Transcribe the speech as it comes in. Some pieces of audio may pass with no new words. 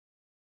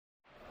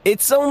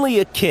It's only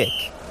a kick,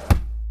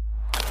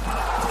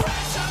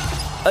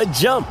 a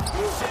jump,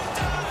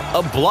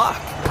 a block.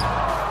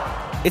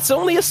 It's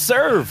only a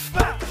serve.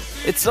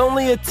 It's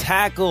only a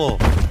tackle,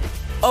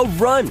 a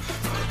run.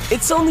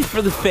 It's only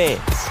for the fans.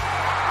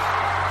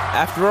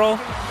 After all,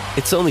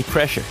 it's only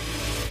pressure.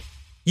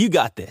 You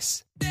got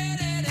this.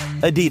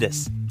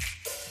 Adidas.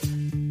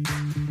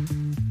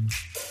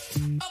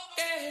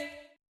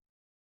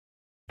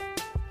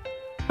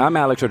 I'm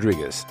Alex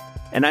Rodriguez.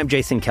 And I'm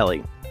Jason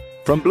Kelly.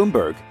 From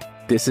Bloomberg,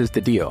 this is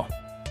The Deal.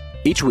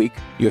 Each week,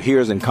 you'll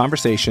hear us in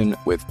conversation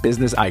with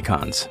business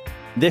icons.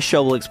 This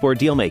show will explore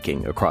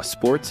deal-making across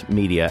sports,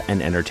 media, and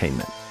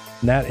entertainment.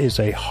 That is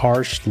a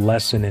harsh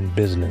lesson in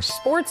business.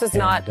 Sports is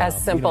not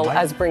as simple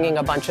as bringing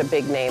a bunch of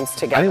big names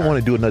together. I didn't want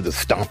to do another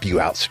stomp you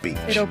out speech.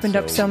 It opened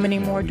up so many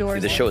more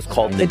doors. The show is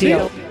called The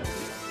Deal.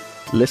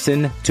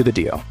 Listen to The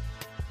Deal.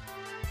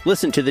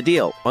 Listen to The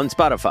Deal on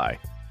Spotify.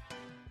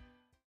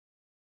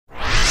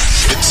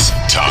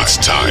 It's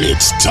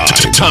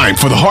time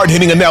for the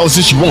hard-hitting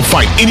analysis you won't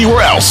find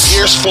anywhere else.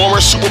 Here's former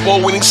Super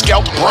Bowl winning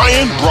scout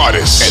Brian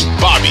Broaddus and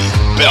Bobby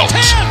Belt.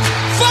 10-5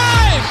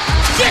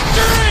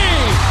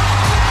 victory!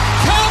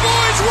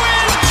 Cowboys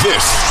win!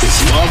 This is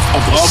Love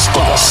of the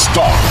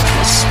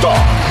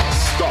Star.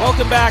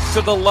 Welcome back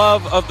to the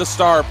Love of the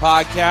Star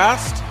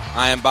podcast.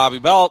 I am Bobby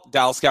Belt,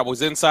 Dallas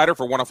Cowboys insider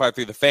for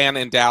 105.3 The Fan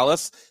in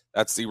Dallas.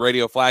 That's the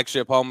radio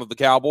flagship home of the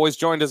Cowboys.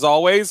 Joined as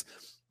always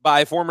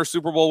by former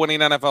Super Bowl winning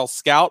NFL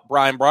scout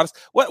Brian Broaddus.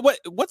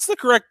 What's the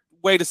correct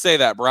way to say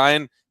that,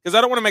 Brian? Because I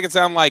don't want to make it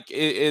sound like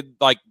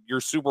like your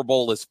Super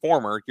Bowl is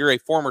former. You're a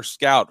former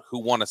scout who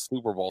won a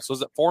Super Bowl. So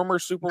is it former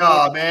Super Bowl?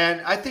 No,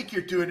 man, I think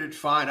you're doing it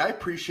fine. I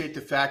appreciate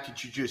the fact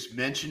that you just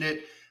mentioned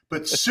it.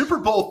 But Super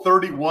Bowl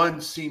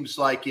 31 seems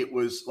like it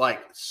was like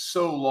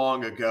so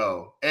long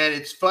ago. And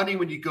it's funny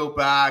when you go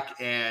back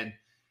and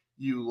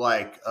you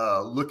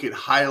look at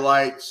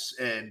highlights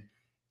and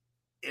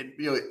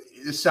you know,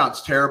 this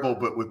sounds terrible,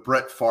 but with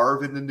Brett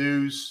Favre in the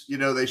news, you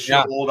know, they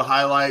show all the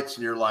highlights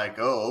and you're like,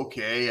 oh,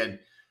 okay.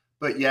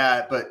 But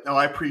no,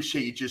 I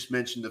appreciate you just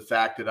mentioned the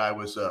fact that I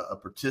was a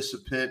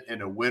participant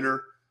and a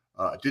winner.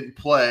 Didn't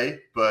play,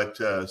 but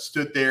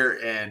stood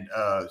there and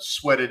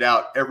sweated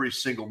out every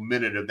single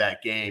minute of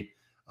that game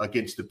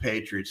against the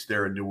Patriots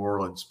there in New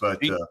Orleans.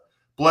 But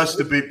blessed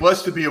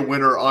to be a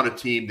winner on a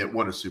team that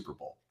won a Super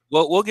Bowl.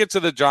 Well, we'll get to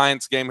the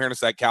Giants game here in a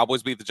sec.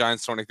 Cowboys beat the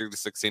Giants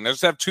 23-16. I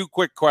just have two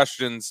quick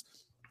questions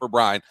for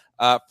Brian.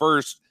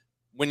 First,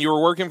 when you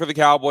were working for the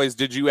Cowboys,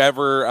 did you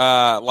ever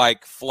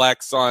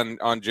flex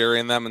on Jerry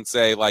and them and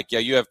say yeah,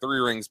 you have 3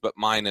 rings, but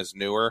mine is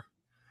newer?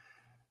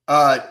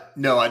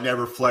 No, I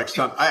never flexed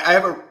on. I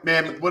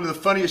have one of the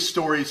funniest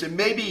stories, and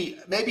maybe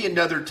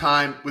another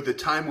time with the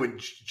time when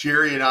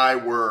Jerry and I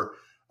were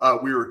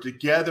we were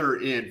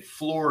together in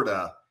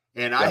Florida,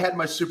 and I had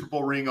my Super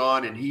Bowl ring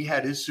on, and he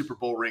had his Super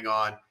Bowl ring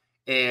on.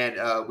 And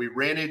we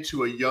ran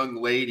into a young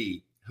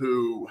lady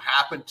who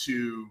happened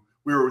to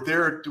 – we were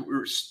there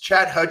 –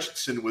 Chad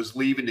Hutchinson was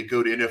leaving to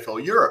go to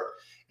NFL Europe.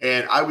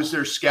 And I was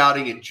there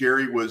scouting, and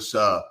Jerry was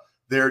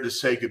there to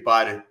say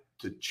goodbye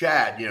to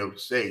Chad, you know,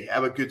 say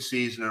have a good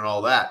season and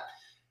all that.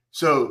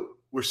 So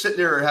we're sitting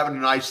there having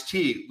an iced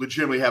tea,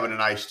 legitimately having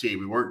an iced tea.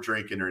 We weren't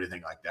drinking or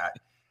anything like that.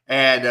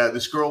 And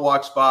this girl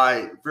walks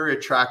by, very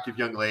attractive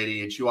young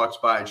lady, and she walks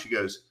by and she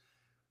looks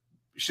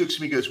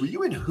at me and goes, were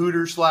you in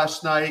Hooters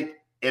last night?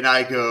 And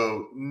I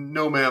go,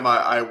 no, ma'am,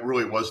 I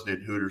really wasn't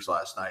in Hooters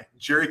last night.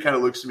 Jerry kind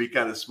of looks at me,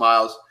 kind of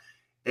smiles.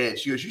 And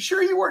she goes, you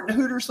sure you weren't in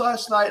Hooters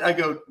last night? I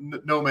go,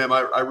 no, ma'am,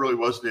 I really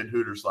wasn't in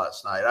Hooters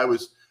last night. I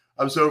was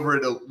over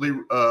at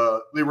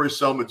Leroy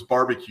Selman's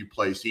barbecue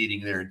place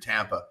eating there in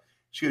Tampa.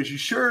 She goes, you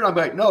sure? And I'm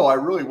like, no, I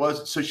really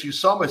wasn't. So she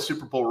saw my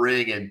Super Bowl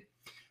ring. And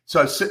so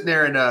I was sitting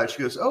there and she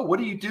goes, oh, what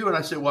do you do? And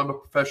I said, well, I'm a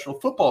professional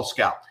football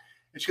scout.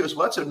 And she goes,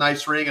 well, that's a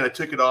nice ring. And I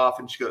took it off.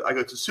 And she goes, I go,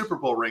 it's a Super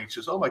Bowl ring. She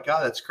goes, oh, my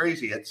God, that's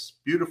crazy. That's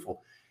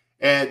beautiful.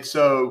 And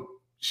so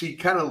she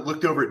kind of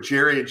looked over at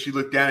Jerry, and she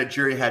looked down, and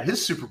Jerry had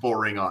his Super Bowl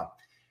ring on.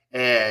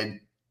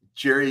 And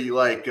Jerry,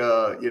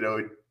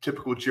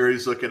 typical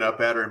Jerry's looking up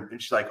at her.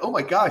 And she's like, oh,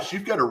 my gosh,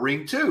 you've got a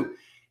ring too.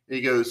 And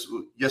he goes,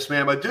 well, yes,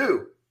 ma'am, I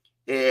do.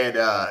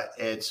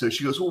 And so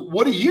she goes, well,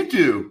 what do you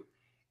do?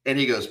 And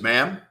he goes,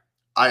 ma'am,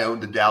 I own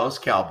the Dallas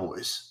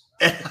Cowboys.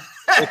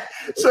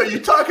 So you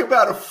talk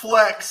about a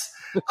flex.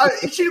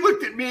 She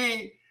looked at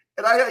me,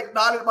 and I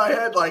nodded my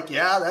head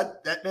yeah,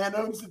 that man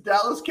owns the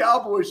Dallas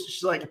Cowboys.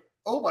 She's like,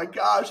 oh, my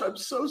gosh, I'm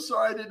so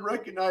sorry I didn't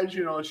recognize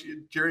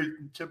you. Jerry,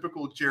 in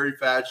typical Jerry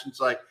fashion, it's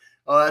like,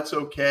 oh, that's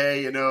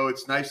okay.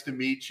 It's nice to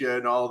meet you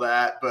and all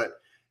that. But,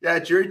 yeah,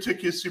 Jerry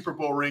took his Super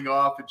Bowl ring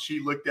off, and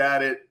she looked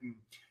at it,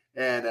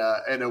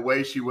 and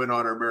away she went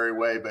on her merry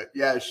way. But,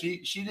 yeah,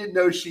 she didn't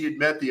know she had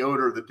met the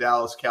owner of the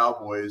Dallas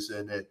Cowboys,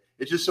 and it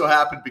just so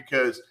happened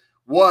because –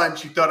 1,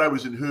 she thought I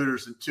was in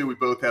Hooters, and 2, we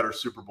both had our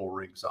Super Bowl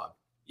rings on.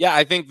 Yeah,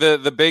 I think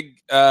the big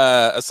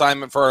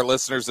assignment for our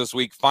listeners this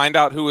week, find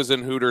out who was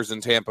in Hooters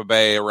in Tampa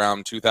Bay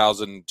around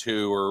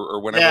 2002 or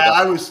whenever. Yeah,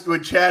 I was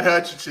with Chad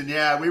Hutchinson.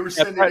 Yeah, we were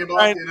sending him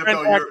off to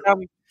NFL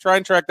Europe. Try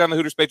and track down the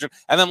Hooters patron.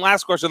 And then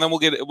last question, then we'll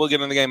get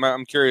in the game.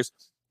 I'm curious,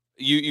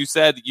 you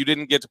said you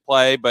didn't get to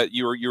play, but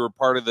you were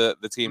part of the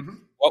team. Mm-hmm.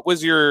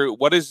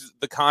 What is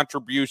the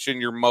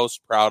contribution you're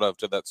most proud of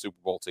to that Super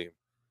Bowl team?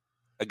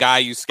 A guy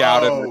you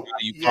scouted? Oh, a guy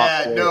you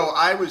yeah, taught no,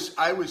 I was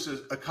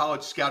a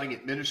college scouting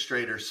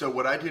administrator. So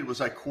what I did was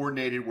I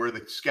coordinated where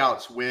the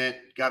scouts went,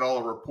 got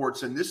all the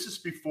reports, and this is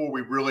before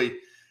we were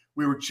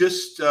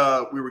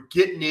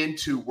getting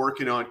into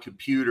working on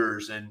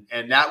computers,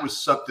 and that was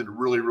something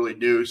really, really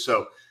new.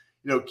 So,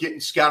 getting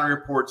scouting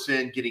reports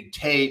in, getting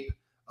tape.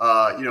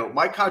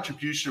 My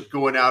contribution of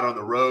going out on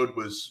the road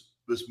was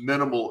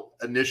minimal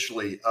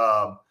initially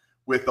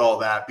with all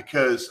that,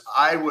 because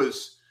I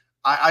was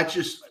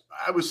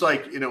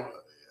like,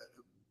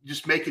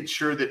 just making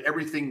sure that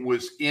everything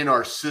was in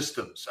our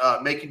systems,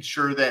 making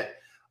sure that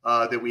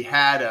we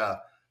had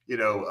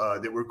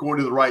that we're going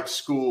to the right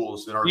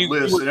schools and our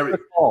lists and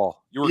everything.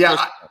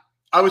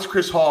 I was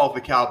Chris Hall of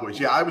the Cowboys.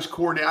 Yeah, I was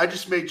coordinating. I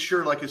just made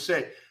sure, like I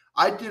say,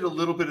 I did a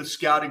little bit of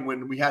scouting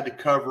when we had to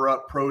cover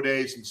up pro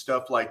days and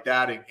stuff like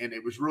that, and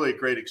it was really a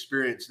great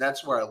experience.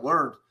 That's where I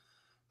learned.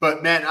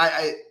 But man,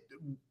 I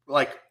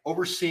like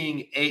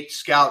overseeing 8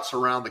 scouts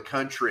around the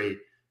country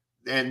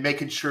and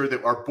making sure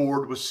that our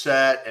board was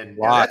set, and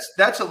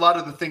that's a lot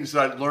of the things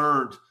that I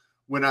learned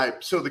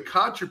so the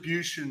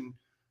contribution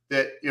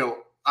that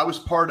I was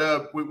part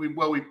of.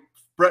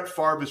 Brett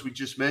Favre, as we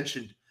just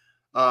mentioned,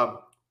 I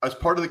was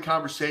part of the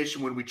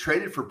conversation when we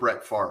traded for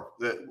Brett Favre.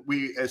 That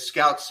we as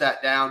scouts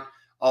sat down,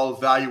 all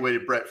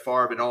evaluated Brett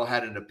Favre, and all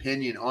had an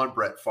opinion on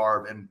Brett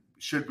Favre and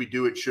should we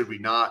do it, should we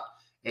not?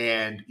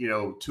 And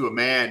to a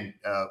man,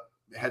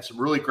 had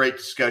some really great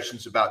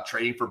discussions about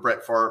trading for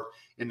Brett Favre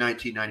in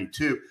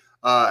 1992.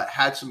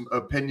 Had some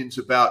opinions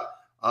about,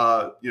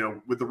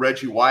 with the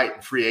Reggie White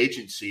and free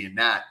agency and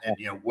that, and,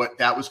 what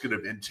that was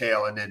going to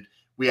entail. And then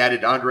we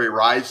added Andre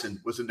Rison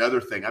was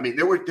another thing. I mean,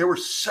 there were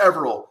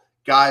several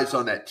guys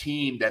on that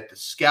team that the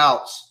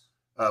scouts,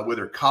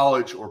 whether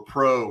college or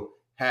pro,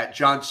 had.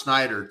 John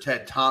Snyder,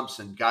 Ted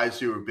Thompson, guys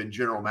who have been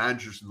general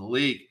managers in the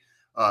league,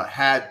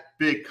 had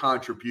big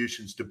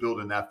contributions to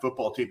building that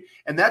football team.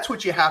 And that's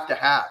what you have to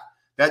have.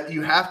 That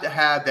you have to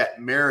have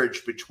that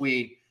marriage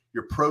between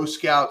your pro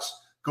scouts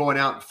going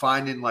out and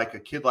finding like a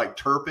kid like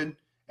Turpin,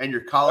 and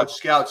your college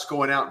scouts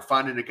going out and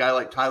finding a guy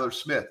like Tyler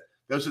Smith.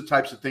 Those are the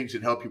types of things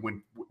that help you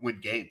win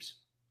games.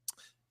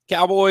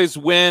 Cowboys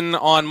win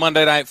on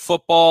Monday Night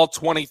Football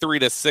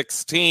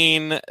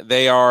 23-16.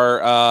 They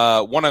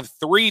are one of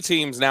 3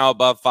 teams now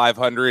above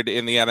 500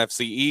 in the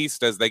NFC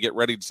East as they get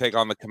ready to take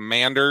on the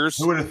Commanders.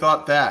 Who would have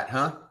thought that,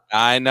 huh?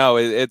 I know,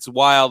 it's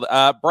wild.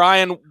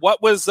 Brian,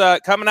 what was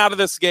coming out of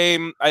this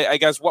game? I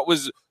guess what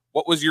was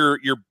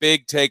your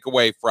big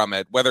takeaway from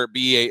it, whether it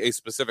be a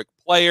specific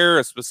player,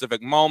 a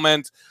specific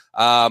moment,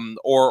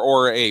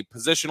 or a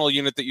positional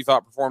unit that you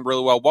thought performed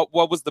really well?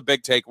 What was the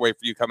big takeaway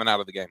for you coming out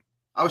of the game?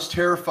 I was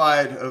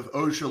terrified of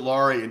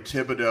Ojulari and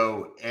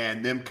Thibodeau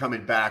and them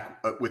coming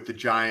back with the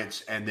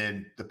Giants and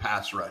then the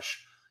pass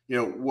rush.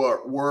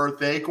 Were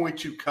they going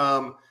to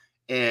come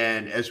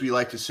and, as we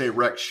like to say,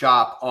 wreck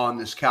shop on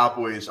this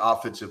Cowboys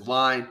offensive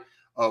line?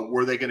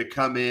 Were they going to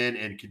come in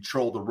and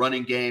control the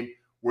running game?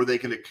 Were they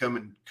going to come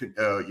and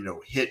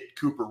hit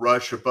Cooper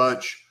Rush a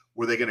bunch?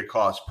 Were they going to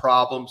cause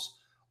problems?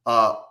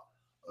 Azeez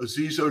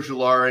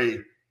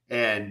Ojulari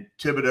and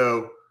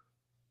Thibodeau,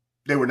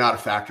 they were not a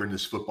factor in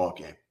this football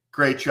game.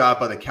 Great job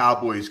by the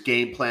Cowboys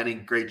game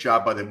planning. Great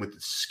job by them with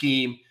the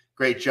scheme.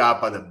 Great job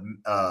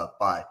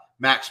by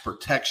max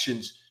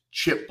protections,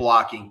 chip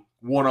blocking,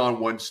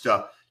 one-on-one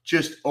stuff.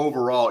 Just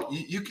overall,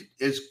 you could,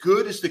 as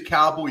good as the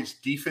Cowboys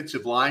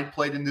defensive line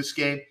played in this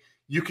game,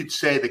 you could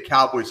say the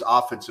Cowboys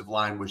offensive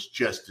line was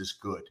just as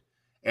good,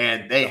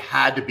 and they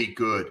had to be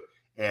good.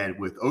 And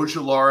with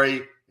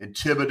Ojulari and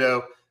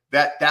Thibodeau,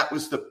 that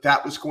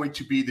was going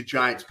to be the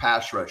Giants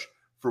pass rush.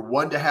 For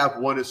one to have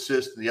 1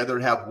 assist and the other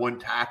to have 1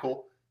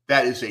 tackle,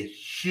 that is a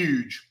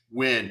huge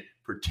win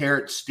for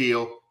Terrence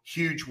Steele,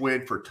 huge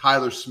win for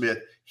Tyler Smith,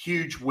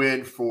 huge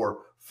win for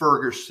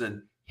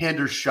Ferguson,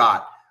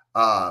 Hendershot,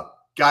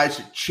 guys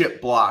that chip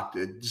blocked,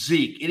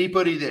 Zeke,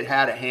 anybody that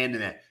had a hand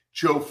in that,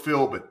 Joe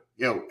Philbin,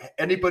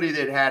 anybody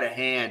that had a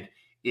hand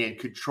in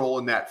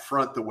controlling that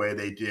front the way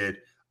they did,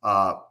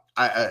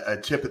 a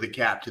tip of the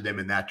cap to them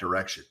in that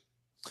direction.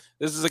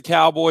 This is a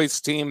Cowboys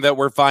team that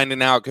we're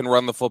finding out can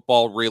run the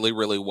football really,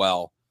 really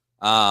well.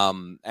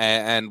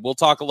 And we'll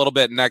talk a little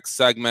bit next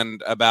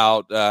segment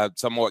about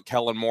some of what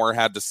Kellen Moore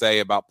had to say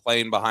about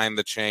playing behind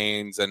the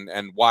chains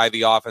and why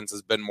the offense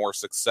has been more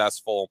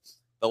successful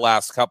the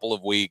last couple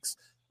of weeks.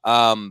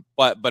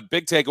 But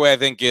big takeaway, I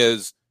think,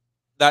 is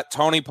that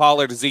Tony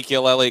Pollard,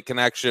 Ezekiel Elliott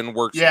connection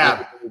works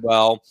really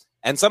well.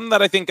 And something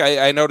that I think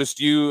I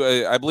noticed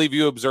I believe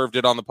you observed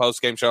it on the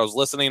postgame show. I was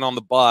listening on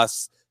the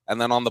bus, and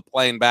then on the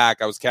plane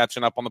back, I was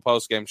catching up on the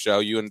postgame show.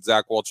 You and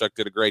Zach Wolchuk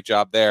did a great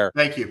job there.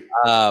 Thank you.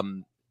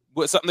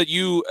 Something that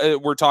you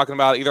were talking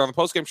about either on the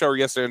postgame show or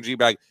yesterday on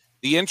G-Bag,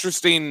 the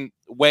interesting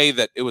way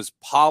that it was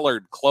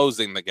Pollard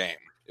closing the game.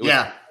 It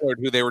was Pollard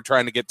who they were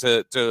trying to get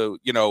to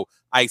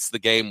ice the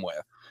game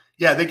with.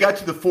 Yeah, they got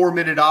to the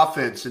 4-minute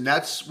offense, and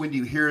that's when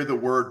you hear the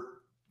word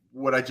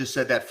what I just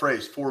said, that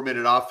phrase,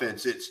 4-minute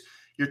offense.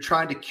 You're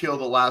trying to kill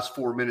the last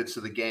 4 minutes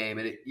of the game.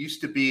 And it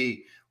used to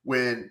be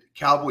when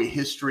Cowboy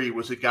history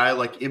was a guy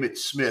like Emmitt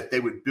Smith, they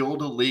would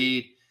build a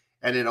lead,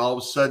 and then all of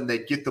a sudden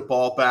they'd get the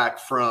ball back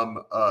from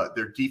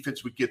their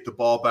defense would get the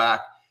ball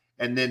back.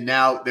 And then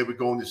now they would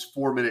go on this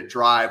 4-minute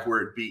drive where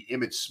it'd be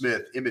Emmitt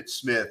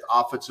Smith,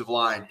 offensive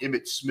line,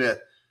 Emmitt Smith,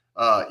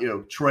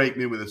 Troy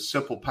Aikman with a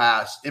simple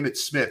pass, Emmitt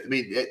Smith. I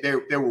mean,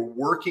 they were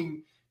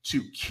working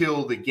to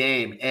kill the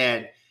game.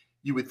 And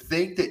you would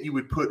think that you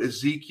would put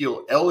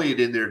Ezekiel Elliott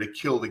in there to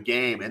kill the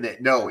game, and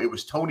that no, it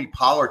was Tony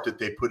Pollard that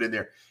they put in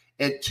there.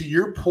 And to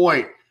your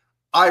point,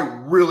 I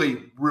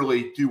really,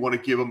 really do want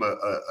to give them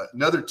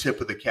another tip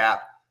of the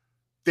cap.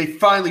 They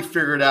finally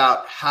figured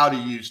out how to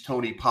use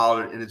Tony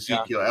Pollard and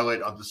Ezekiel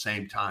Elliott at the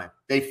same time.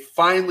 They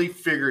finally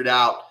figured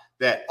out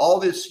that all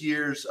this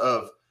years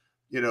of,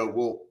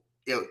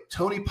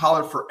 Tony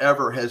Pollard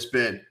forever has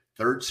been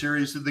third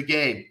series of the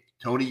game.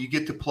 Tony, you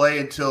get to play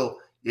until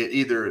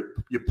either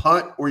you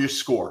punt or you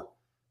score.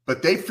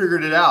 But they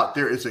figured it out.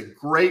 There is a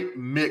great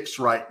mix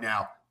right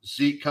now.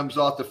 Zeke comes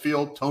off the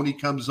field. Tony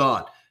comes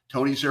on.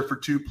 Tony's there for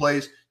 2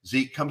 plays.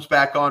 Zeke comes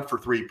back on for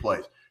 3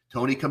 plays.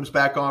 Tony comes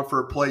back on for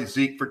a play.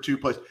 Zeke for 2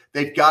 plays.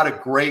 They've got a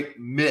great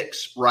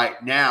mix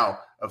right now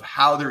of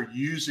how they're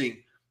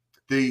using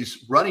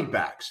these running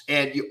backs.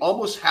 And you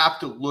almost have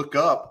to look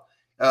up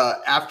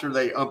after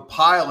they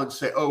umpile and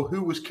say, oh,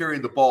 who was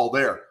carrying the ball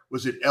there?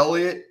 Was it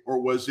Elliott or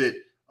was it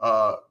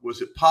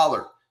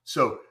Pollard?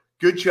 So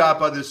good job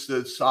by this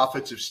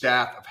offensive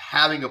staff of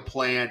having a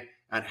plan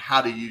on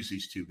how to use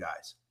these 2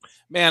 guys.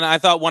 Man, I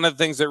thought one of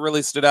the things that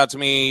really stood out to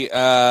me,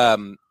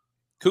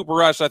 Cooper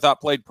Rush, I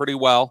thought played pretty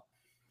well.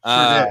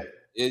 Sure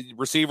did.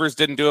 Receivers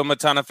didn't do him a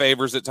ton of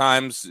favors at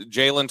times.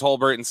 Jalen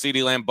Tolbert and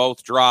CeeDee Lamb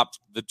both dropped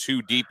the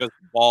 2 deepest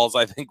balls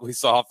I think we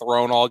saw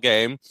thrown all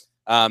game.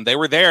 They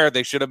were there.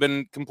 They should have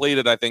been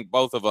completed, I think,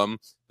 both of them.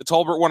 The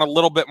Tolbert one a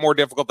little bit more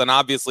difficult than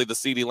obviously the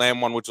CeeDee Lamb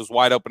one, which was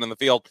wide open in the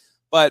field.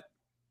 But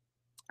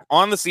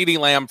on the CeeDee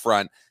Lamb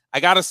front, I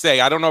got to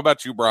say, I don't know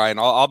about you, Brian.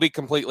 I'll be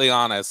completely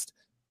honest.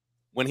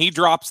 When he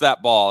drops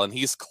that ball, and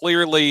he's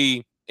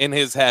clearly in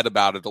his head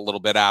about it a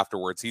little bit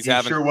afterwards. He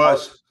sure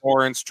was.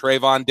 Lawrence,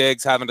 Trayvon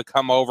Diggs having to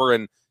come over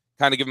and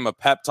kind of give him a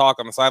pep talk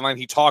on the sideline.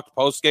 He talked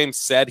post-game,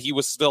 said he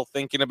was still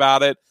thinking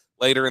about it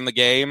later in the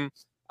game.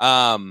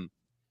 Kind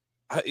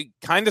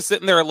of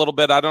sitting there a little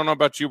bit. I don't know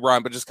about you,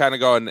 Brian, but just kind of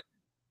going,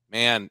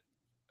 man,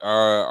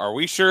 are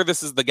we sure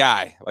this is the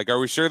guy? Like, are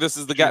we sure this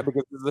is the guy?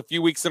 Because there's a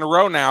few weeks in a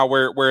row now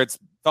where it's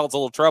felt a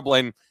little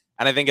troubling.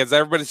 And I think as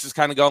everybody's just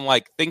kind of going,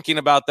 like, thinking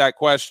about that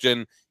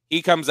question,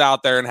 he comes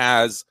out there and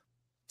has,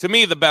 to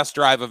me, the best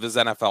drive of his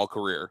NFL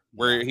career,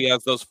 where he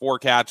has those 4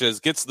 catches,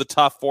 gets the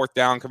tough 4th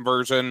down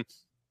conversion.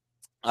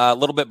 A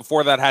little bit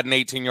before that, had an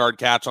 18-yard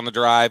catch on the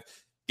drive,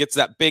 gets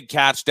that big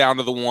catch down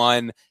to the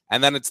 1,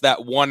 and then it's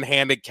that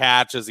one-handed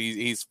catch as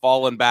he's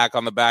falling back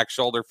on the back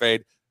shoulder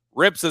fade,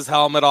 rips his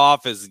helmet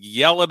off, is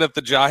yelling at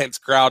the Giants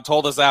crowd,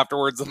 told us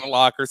afterwards in the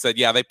locker, said,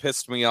 yeah, they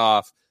pissed me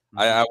off.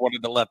 I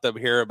wanted to let them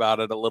hear about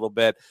it a little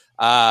bit.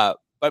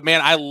 But,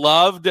 man, I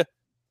loved,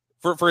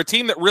 for a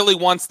team that really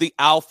wants the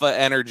alpha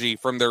energy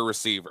from their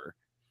receiver,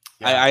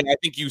 I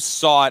think you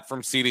saw it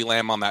from CeeDee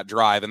Lamb on that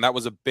drive, and that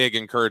was a big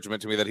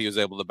encouragement to me that he was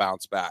able to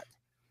bounce back.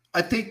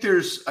 I think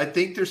there's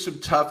some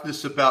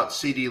toughness about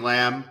CeeDee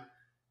Lamb,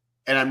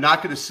 and I'm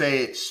not going to say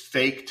it's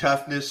fake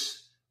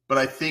toughness, but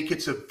I think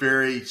it's a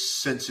very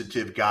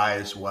sensitive guy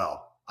as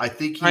well. I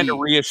think trying to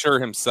reassure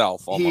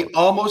himself. He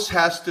almost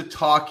has to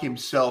talk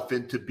himself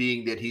into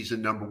being that he's a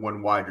number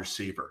 1 wide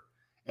receiver.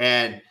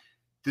 And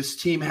this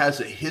team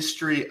has a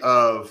history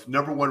of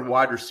number 1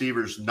 wide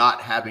receivers not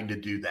having to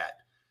do that.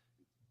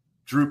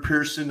 Drew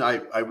Pearson,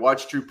 I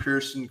watched Drew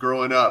Pearson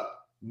growing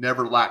up,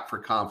 never lacked for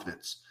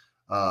confidence.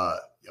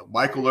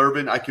 Michael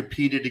Irvin, I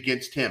competed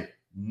against him,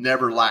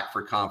 never lacked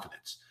for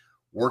confidence.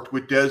 Worked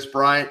with Des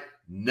Bryant,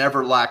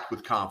 never lacked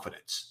with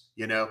confidence.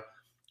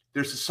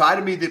 There's a side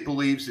of me that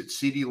believes that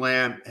CeeDee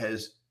Lamb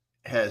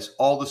has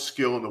all the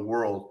skill in the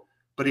world,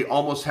 but he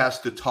almost has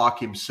to talk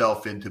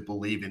himself into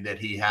believing that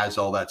he has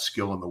all that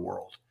skill in the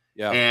world.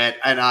 Yeah.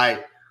 And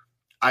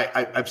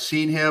I've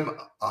seen him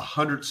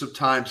hundreds of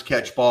times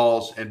catch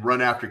balls and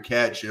run after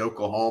catch in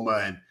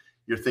Oklahoma, and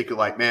you're thinking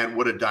like, man,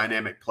 what a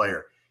dynamic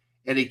player.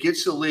 And he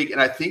gets the league,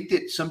 and I think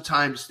that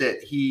sometimes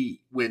that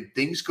when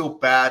things go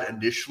bad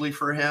initially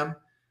for him,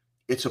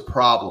 it's a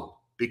problem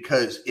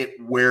because it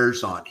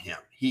wears on him.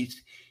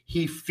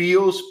 He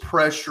feels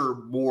pressure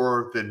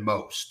more than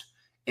most.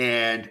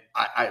 And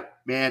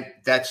man,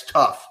 that's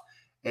tough.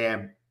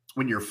 And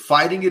when you're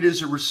fighting it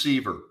as a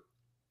receiver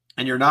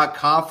and you're not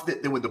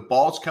confident that when the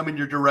ball's coming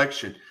your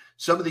direction,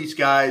 some of these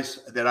guys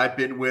that I've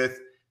been with,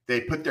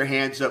 they put their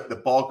hands up, the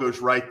ball goes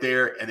right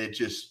there, and it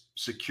just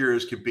secure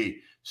as can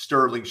be.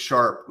 Sterling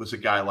Sharp was a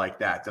guy like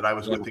that I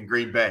was with in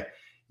Green Bay.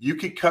 You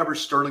could cover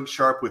Sterling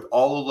Sharp with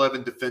all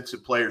 11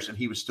 defensive players, and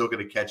he was still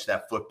going to catch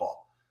that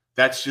football.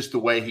 That's just the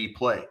way he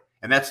played.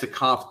 And that's the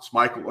confidence.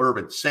 Michael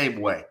Irvin,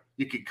 same way.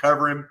 You could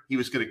cover him. He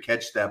was going to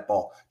catch that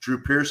ball.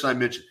 Drew Pearson, I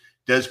mentioned.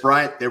 Des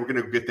Bryant, they were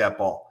going to get that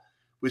ball.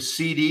 With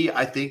CD,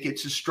 I think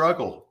it's a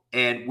struggle.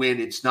 And when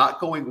it's not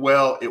going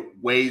well, it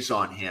weighs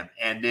on him.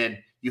 And then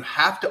you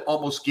have to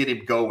almost get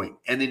him going.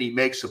 And then he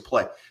makes a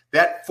play.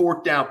 That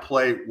fourth down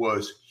play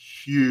was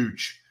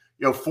huge.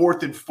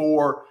 4th and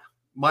 4,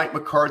 Mike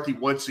McCarthy,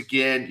 once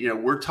again,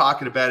 we're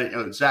talking about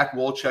it. Zach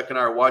Wolchuk and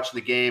I are watching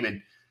the game,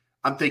 and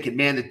I'm thinking,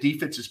 man, the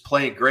defense is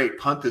playing great.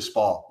 Punt this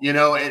ball,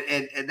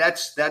 and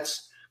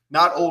that's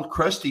not old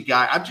crusty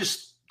guy. I'm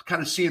just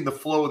kind of seeing the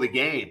flow of the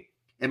game.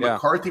 And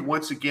McCarthy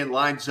once again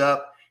lines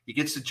up. He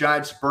gets the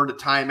Giants to burn a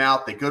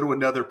timeout. They go to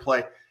another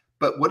play.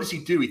 But what does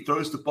he do? He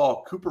throws the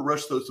ball. Cooper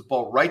Rush throws the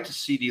ball right to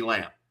CeeDee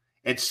Lamb.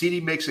 And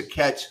CeeDee makes a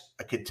catch,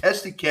 a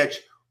contested catch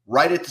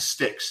right at the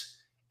sticks.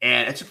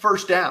 And it's a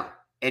first down.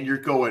 And you're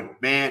going,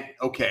 man,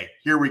 okay,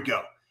 here we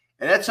go.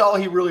 And that's all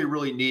he really,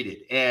 really needed.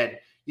 And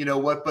you know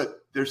what?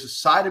 But there's a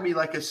side of me,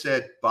 like I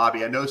said,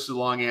 Bobby, I know it's a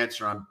long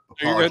answer. I'm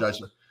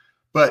apologizing.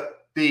 But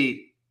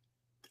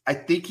I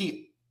think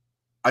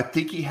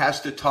he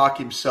has to talk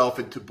himself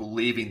into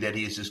believing that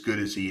he is as good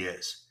as he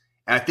is.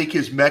 And I think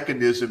his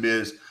mechanism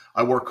is,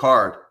 I work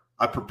hard.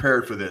 I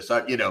prepared for this.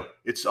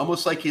 It's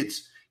almost like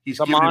he's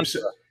giving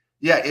himself.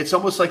 Yeah, it's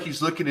almost like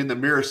he's looking in the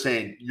mirror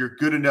saying, you're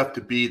good enough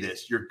to be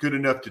this. You're good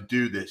enough to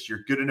do this.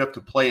 You're good enough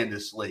to play in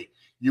this league.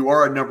 You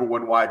are a number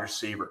one wide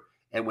receiver.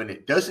 And when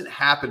it doesn't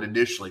happen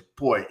initially,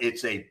 boy,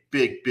 it's a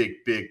big,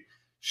 big, big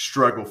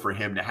struggle for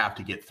him to have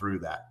to get through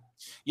that.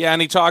 Yeah,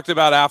 and he talked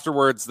about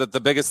afterwards that the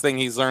biggest thing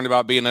he's learned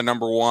about being a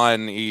number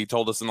one, he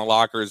told us in the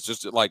locker, is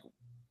just like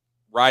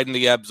riding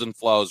the ebbs and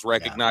flows,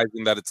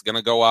 recognizing that it's going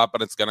to go up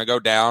and it's going to go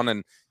down,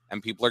 and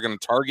people are going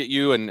to target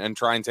you and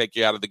try and take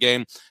you out of the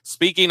game.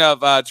 Speaking of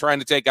trying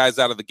to take guys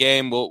out of the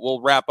game,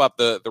 we'll wrap up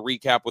the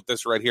recap with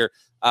this right here.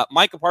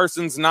 Micah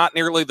Parsons, not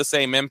nearly the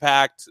same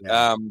impact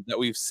that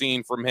we've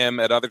seen from him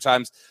at other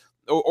times,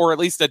 or at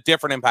least a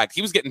different impact.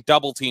 He was getting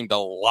double teamed a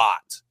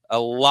lot,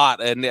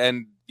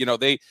 and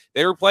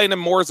they were playing him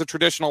more as a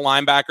traditional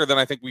linebacker than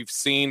I think we've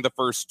seen the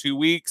first 2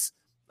 weeks.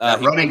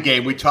 Running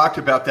game. We talked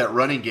about that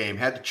running game.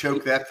 Had to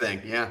choke that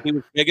thing. Yeah. He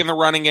was big in the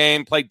running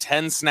game, played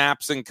 10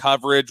 snaps in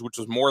coverage, which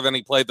was more than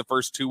he played the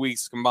first 2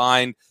 weeks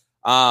combined.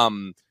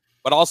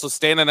 But also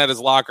standing at his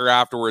locker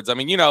afterwards. I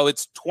mean,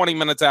 it's 20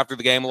 minutes after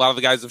the game. A lot of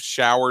the guys have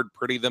showered,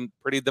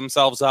 prettied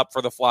themselves up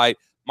for the flight.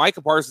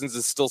 Micah Parsons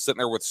is still sitting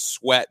there with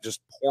sweat just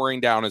pouring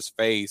down his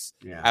face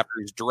after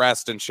he's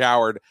dressed and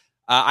showered.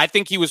 I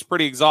think he was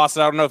pretty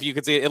exhausted. I don't know if you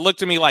could see it. It looked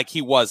to me like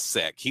he was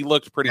sick. He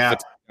looked pretty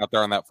fatigued out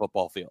there on that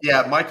football field.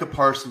 Yeah, Micah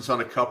Parsons on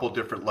a couple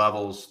different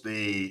levels.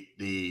 The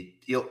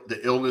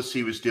illness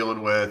he was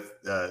dealing with,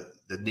 the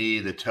knee,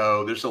 the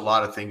toe. There's a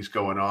lot of things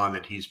going on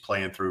that he's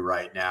playing through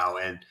right now.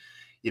 And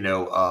it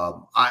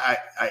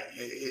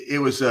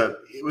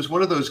was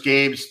one of those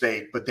games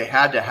but they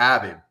had to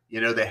have him.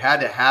 They had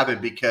to have him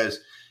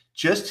because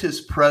just his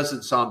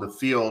presence on the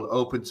field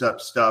opens up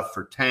stuff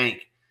for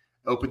Tank.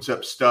 Opens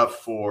up stuff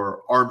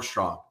for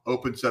Armstrong,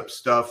 opens up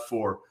stuff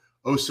for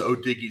Osa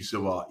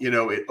Odighizuwa.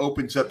 It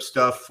opens up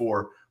stuff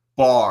for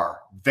Barr,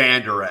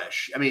 Van Der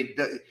Esch. I mean,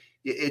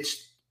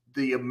 it's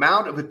the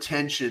amount of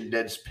attention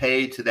that's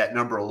paid to that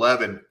number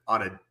 11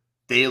 on a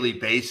daily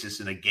basis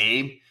in a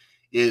game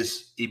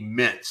is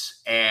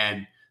immense.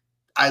 And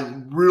I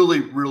really,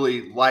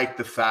 really like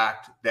the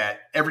fact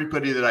that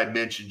everybody that I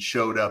mentioned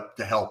showed up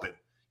to help him.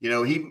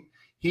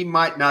 He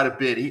might not have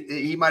been.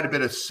 He might have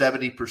been a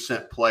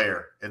 70%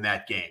 player in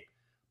that game,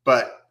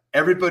 but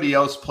everybody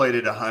else played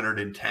at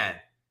 110,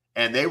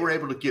 and they were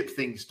able to get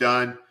things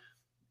done,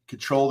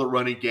 control the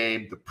running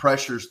game, the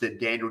pressures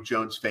that Daniel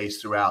Jones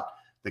faced throughout,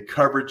 the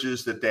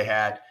coverages that they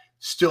had.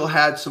 Still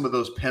had some of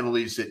those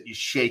penalties that you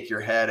shake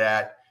your head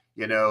at.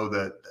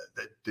 The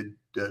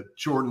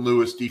Jordan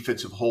Lewis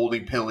defensive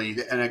holding penalty,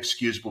 an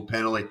inexcusable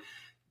penalty.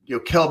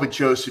 Kelvin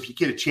Joseph, you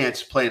get a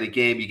chance to play in a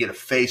game, you get a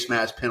face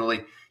mask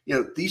penalty.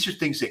 These are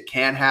things that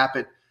can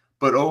happen,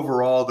 but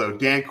overall, though,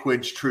 Dan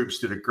Quinn's troops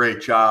did a great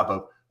job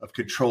of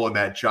controlling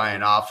that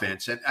Giant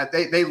offense, and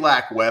they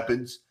lack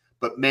weapons.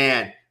 But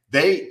man,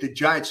 the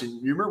Giants,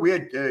 and you remember we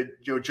had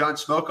John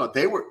Smoke on.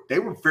 They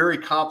were very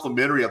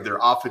complimentary of their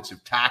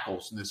offensive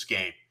tackles in this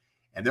game,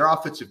 and their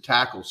offensive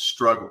tackles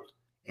struggled,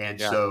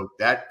 and so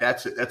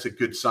that's a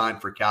good sign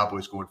for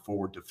Cowboys going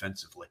forward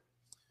defensively.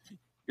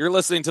 You're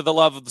listening to the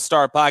Love of the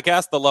Star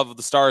podcast. The Love of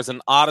the Star is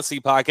an Odyssey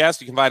podcast.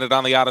 You can find it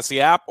on the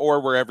Odyssey app or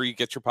wherever you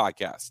get your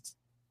podcasts.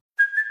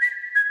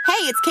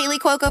 Hey, it's Kaylee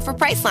Cuoco for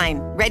Priceline.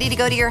 Ready to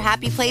go to your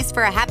happy place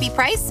for a happy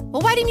price?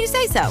 Well, why didn't you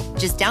say so?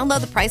 Just download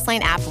the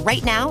Priceline app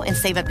right now and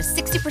save up to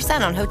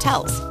 60% on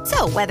hotels.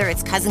 So whether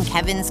it's Cousin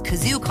Kevin's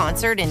Kazoo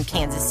Concert in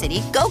Kansas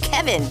City, go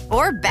Kevin,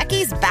 or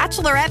Becky's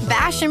Bachelorette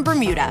Bash in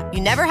Bermuda, you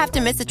never have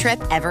to miss a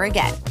trip ever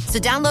again. So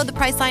download the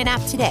Priceline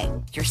app today.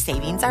 Your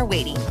savings are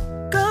waiting.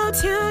 Go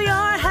to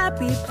your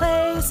happy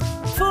place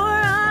for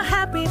a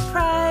happy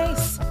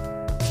price.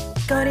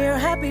 Go to your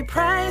happy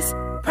price,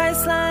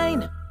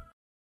 Priceline.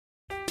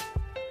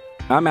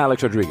 I'm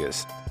Alex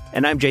Rodriguez.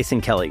 And I'm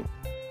Jason Kelly.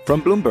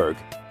 From Bloomberg,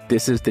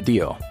 this is The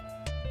Deal.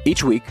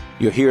 Each week,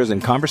 you'll hear us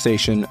in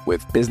conversation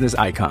with business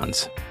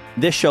icons.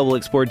 This show will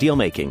explore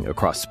deal-making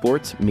across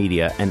sports,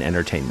 media, and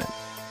entertainment.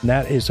 And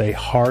that is a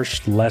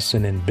harsh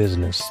lesson in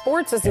business.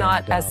 Sports is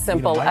not as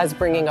simple as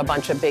bringing a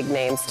bunch of big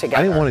names together.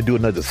 I didn't want to do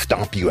another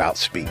stomp you out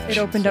speech. It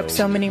opened up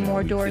so many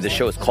more doors. The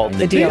show is called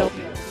The Deal.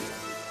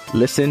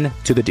 Listen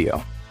to the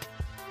deal.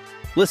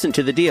 Listen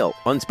to The Deal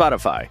on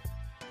Spotify.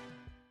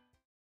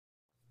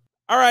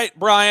 All right,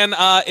 Brian,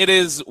 it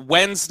is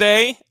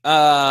Wednesday,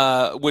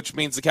 which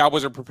means the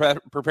Cowboys are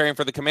preparing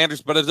for the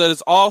Commanders, but it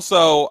is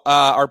also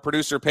our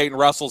producer Peyton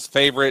Russell's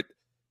favorite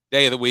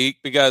day of the week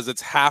because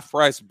it's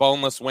half-price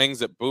boneless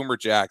wings at Boomer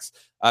Jacks.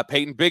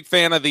 Peyton, big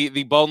fan of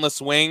the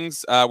boneless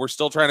wings. We're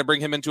still trying to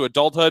bring him into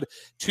adulthood.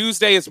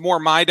 Tuesday is more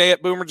my day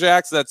at Boomer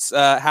Jacks. That's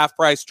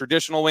half-price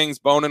traditional wings,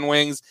 bone-in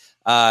wings.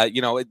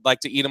 I'd like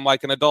to eat them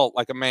like an adult,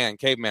 like a man,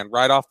 caveman,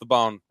 right off the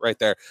bone right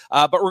there.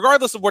 But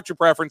regardless of what your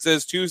preference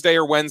is, Tuesday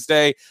or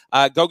Wednesday,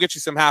 go get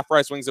you some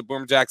half-price wings at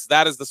Boomer Jacks.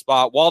 That is the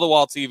spot.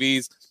 Wall-to-wall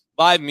TVs,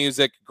 live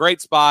music,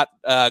 great spot,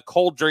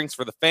 cold drinks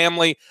for the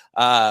family,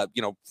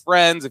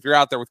 friends. If you're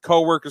out there with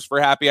coworkers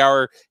for happy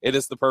hour, it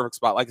is the perfect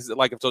spot. Like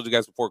I've told you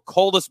guys before,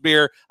 coldest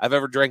beer I've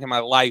ever drank in my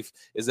life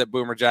is at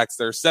Boomer Jacks.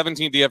 There are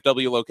 17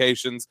 DFW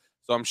locations,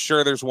 so I'm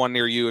sure there's one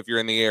near you if you're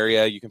in the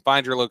area. You can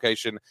find your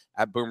location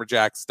at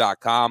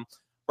boomerjacks.com.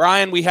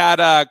 Brian, we had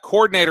a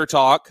coordinator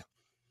talk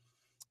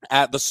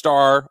at the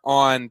Star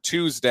on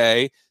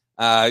Tuesday.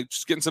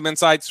 Just getting some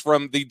insights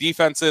from the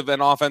defensive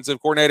and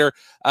offensive coordinator.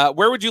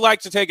 Where would you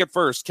like to take it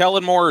first,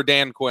 Kellen Moore or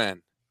Dan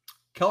Quinn?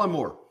 Kellen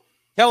Moore.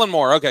 Kellen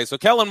Moore. Okay, so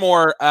Kellen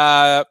Moore,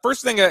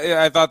 first thing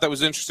I thought that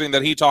was interesting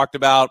that he talked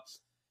about,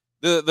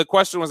 the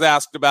question was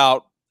asked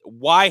about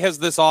why has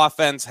this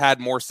offense had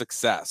more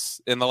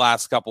success in the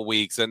last couple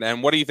weeks,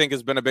 and what do you think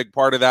has been a big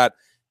part of that?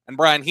 And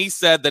Brian, he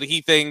said that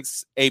he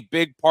thinks a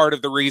big part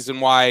of the reason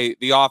why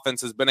the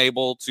offense has been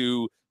able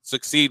to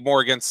succeed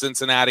more against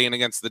Cincinnati and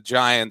against the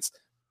Giants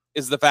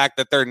is the fact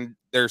that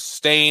they're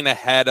staying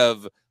ahead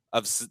of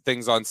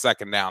things on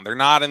second down. They're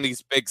not in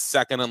these big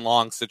second and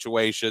long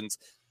situations.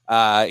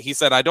 He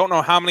said, I don't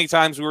know how many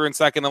times we were in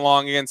second and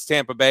long against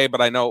Tampa Bay,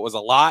 but I know it was a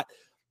lot.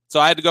 So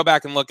I had to go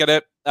back and look at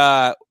it.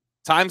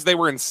 Times they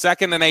were in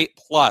 2nd and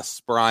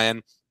 8+,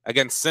 Brian,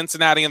 against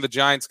Cincinnati and the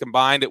Giants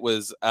combined, it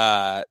was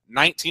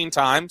 19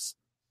 times.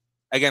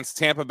 Against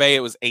Tampa Bay,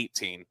 it was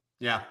 18.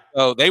 Yeah.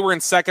 So they were in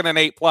 2nd and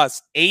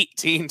 8+,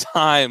 18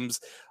 times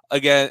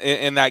again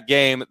in that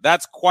game.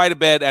 That's quite a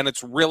bit, and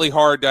it's really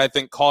hard to, I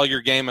think, call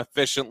your game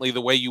efficiently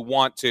the way you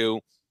want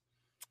to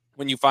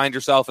when you find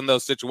yourself in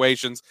those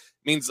situations.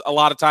 It means a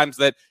lot of times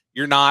that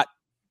you're not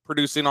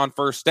producing on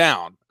first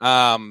down.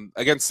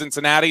 Against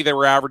Cincinnati, they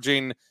were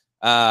averaging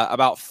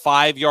about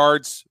 5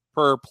 yards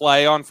per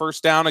play on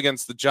first down.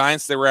 Against the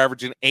Giants, they were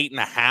averaging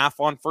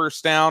 8.5 on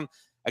first down.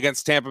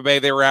 Against Tampa Bay,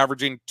 they were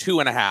averaging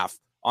 2.5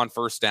 on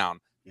first down.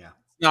 Yeah.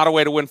 Not a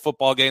way to win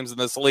football games in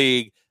this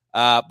league.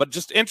 But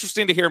just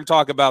interesting to hear him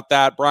talk about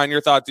that. Brian,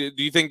 your thoughts? Do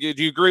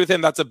you agree with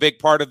him? That's a big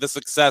part of the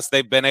success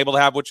they've been able to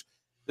have, which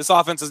this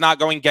offense is not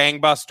going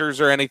gangbusters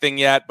or anything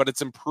yet, but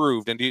it's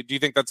improved. And do you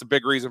think that's a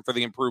big reason for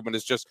the improvement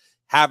is just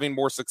having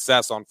more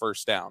success on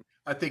first down?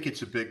 I think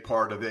it's a big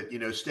part of it.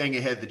 Staying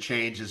ahead of the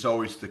change is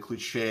always the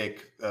cliche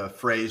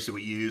phrase that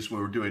we use when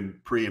we're doing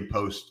pre and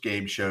post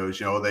game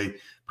shows.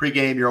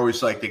 Pre-game, you're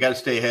always like, they got to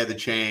stay ahead of the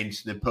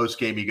change. And then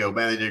post-game, you go,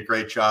 man, they did a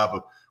great job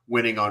of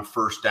winning on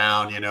first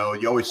down.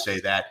 You always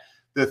say that.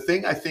 The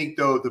thing I think,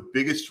 though, the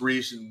biggest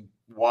reason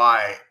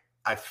why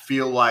I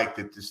feel like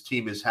that this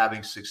team is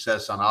having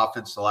success on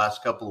offense the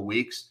last couple of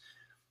weeks,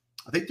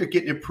 I think they're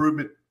getting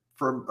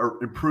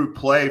improved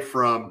play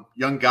from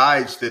young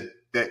guys that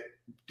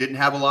didn't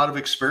have a lot of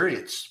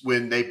experience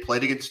when they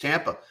played against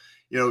Tampa.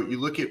 You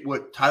look at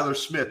what Tyler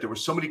Smith, there were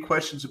so many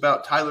questions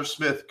about Tyler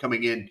Smith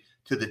coming in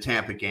to the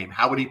Tampa game.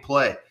 How would he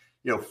play?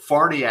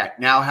 Farniak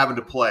now having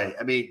to play.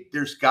 I mean,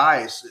 there's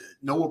guys,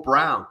 Noah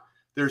Brown,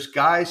 there's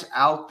guys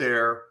out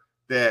there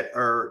that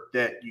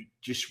you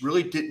just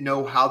really didn't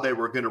know how they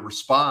were going to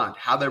respond,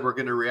 how they were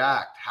going to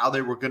react, how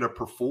they were going to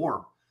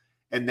perform.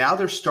 And now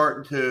you're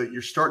starting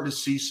to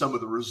see some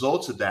of the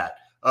results of that.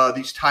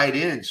 These tight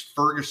ends,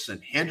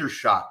 Ferguson,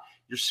 Hendershot,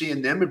 you're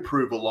seeing them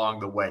improve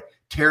along the way.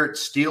 Terrence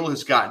Steele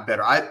has gotten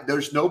better.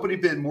 There's nobody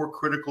been more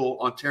critical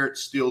on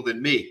Terrence Steele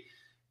than me.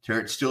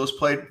 Terrence Steele has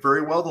played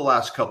very well the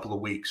last couple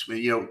of weeks.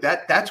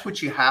 That's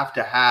what you have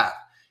to have.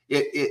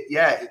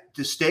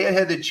 To stay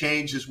ahead of the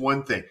change is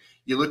one thing.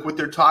 You look what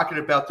they're talking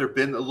about. There've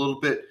been a little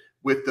bit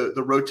with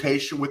the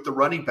rotation with the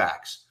running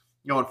backs.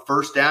 On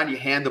first down, you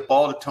hand the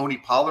ball to Tony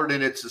Pollard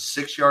and it's a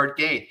 6-yard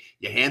gain.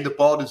 You hand the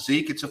ball to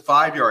Zeke, it's a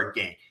 5-yard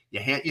gain.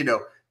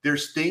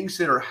 There's things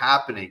that are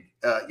happening.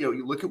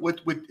 You look at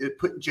what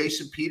putting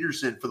Jason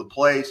Peters in for the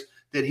plays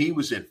that he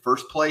was in.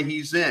 First play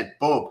he's in,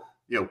 boom,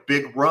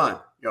 big run.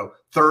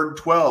 3rd and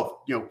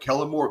 12,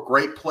 Kellen Moore,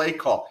 great play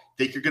call.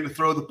 Think you're going to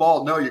throw the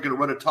ball? No, you're going to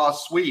run a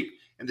toss sweep.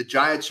 And the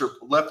Giants are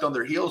left on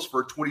their heels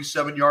for a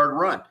 27-yard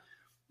run.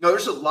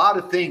 There's a lot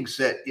of things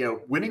that,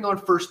 winning on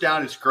first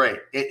down is great.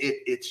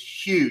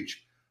 It's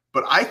huge.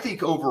 But I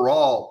think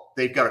overall,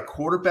 they've got a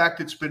quarterback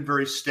that's been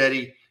very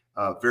steady,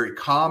 very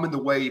calm in the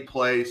way he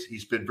plays.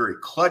 He's been very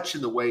clutch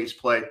in the way he's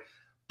played.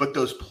 but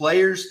those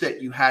players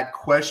that you had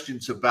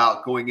questions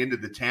about going into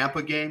the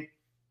Tampa game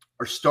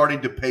are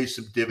starting to pay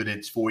some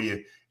dividends for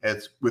you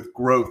as with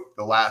growth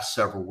the last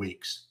several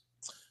weeks.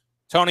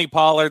 Tony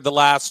Pollard the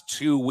last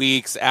 2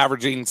 weeks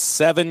averaging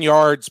 7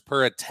 yards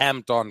per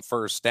attempt on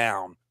first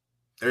down.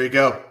 There you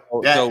go.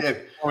 So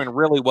going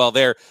really well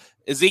there.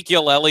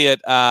 Ezekiel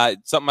Elliott,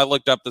 something I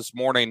looked up this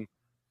morning,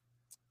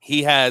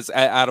 he has,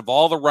 out of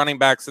all the running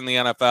backs in the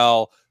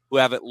NFL who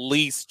have at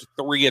least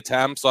 3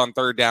 attempts on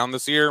third down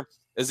this year,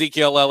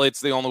 Ezekiel Elliott's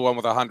the only one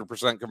with a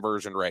 100%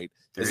 conversion rate.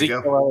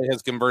 Ezekiel Elliott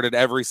has converted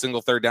every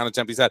single third down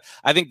attempt he's had.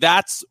 I think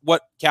that's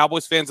what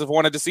Cowboys fans have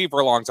wanted to see for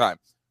a long time.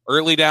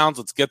 Early downs,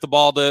 let's get the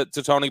ball to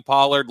Tony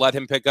Pollard, let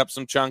him pick up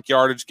some chunk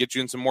yardage, get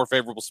you in some more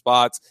favorable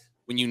spots.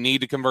 When you need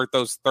to convert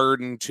those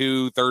 3rd and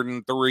 2, 3rd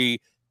and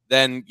 3,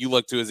 then you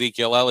look to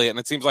Ezekiel Elliott. And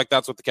it seems like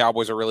that's what the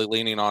Cowboys are really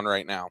leaning on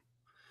right now.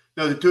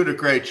 No, they're doing a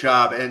great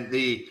job. And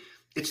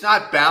it's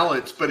not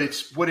balanced, but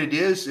it's what it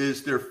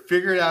is they're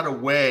figuring out a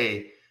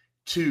way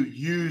to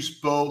use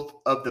both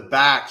of the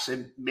backs.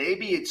 And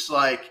maybe it's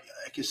like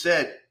you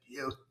said,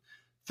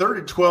 3rd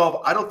and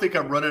 12, I don't think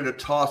I'm running a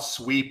toss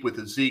sweep with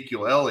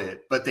Ezekiel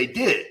Elliott, but they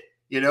did.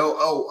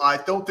 I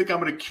don't think I'm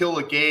going to kill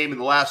a game in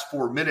the last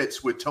 4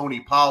 minutes with Tony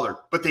Pollard,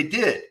 but they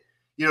did.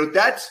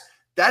 That's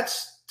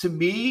to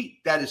me,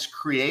 that is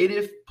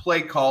creative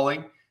play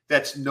calling.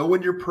 That's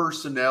knowing your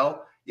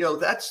personnel.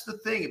 That's the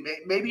thing.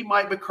 Maybe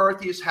Mike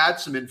McCarthy has had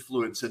some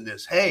influence in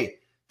this. Hey,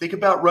 think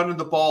about running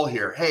the ball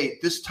here. Hey,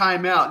 this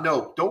timeout.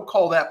 No, don't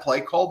call that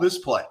play. Call this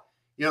play.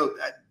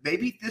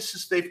 Maybe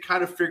they've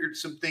kind of figured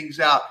some things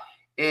out.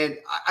 And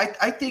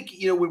I think,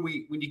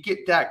 when you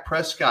get Dak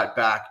Prescott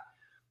back,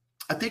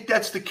 I think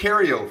that's the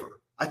carryover.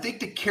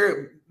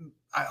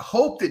 I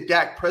hope that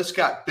Dak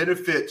Prescott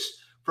benefits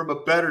from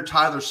a better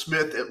Tyler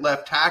Smith at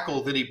left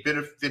tackle than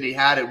he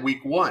had at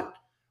week 1.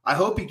 I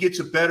hope he gets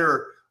a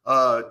better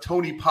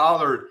Tony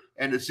Pollard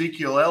and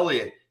Ezekiel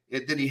Elliott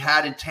than he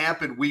had in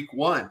Tampa in week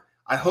 1.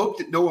 I hope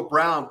that Noah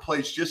Brown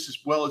plays just as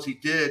well as he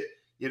did,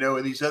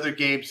 in these other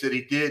games that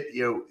he did.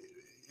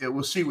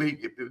 We'll see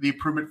the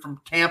improvement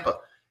from Tampa.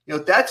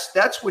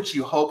 That's what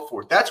you hope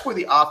for. That's where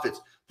the offense.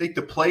 I think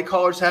the play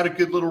callers had a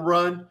good little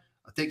run.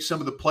 I think some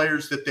of the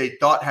players that they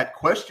thought had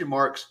question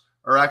marks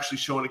are actually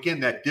showing, again,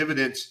 that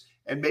dividends.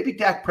 And maybe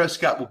Dak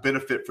Prescott will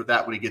benefit for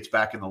that when he gets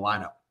back in the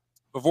lineup.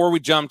 Before we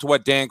jump to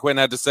what Dan Quinn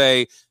had to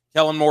say,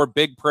 Kellen Moore,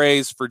 big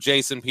praise for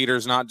Jason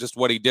Peters, not just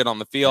what he did on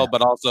the field,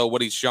 but also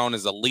what he's shown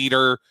as a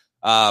leader,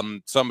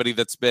 somebody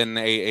that's been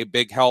a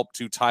big help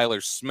to Tyler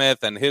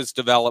Smith and his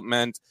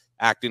development,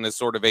 acting as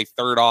sort of a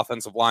third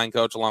offensive line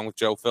coach along with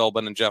Joe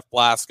Philbin and Jeff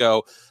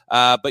Blasco.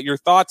 But your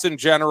thoughts in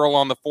general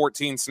on the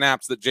 14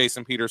 snaps that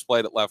Jason Peters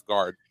played at left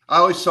guard? I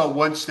always saw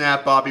one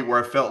snap, Bobby,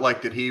 where I felt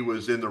like that he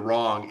was in the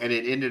wrong, and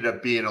it ended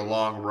up being a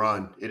long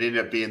run. It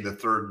ended up being the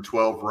 3rd and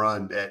 12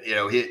 run. That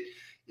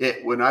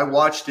when I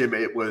watched him,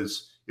 it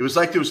was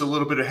like there was a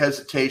little bit of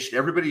hesitation.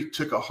 Everybody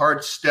took a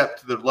hard step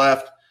to the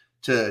left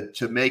to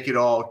make it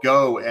all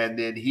go, and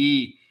then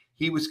he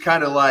was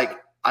kind of like,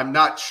 I'm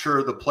not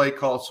sure the play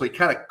call. So he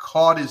kind of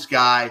caught his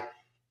guy,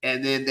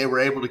 and then they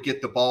were able to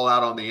get the ball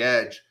out on the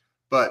edge.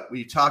 But when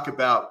you talk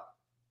about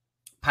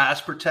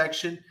pass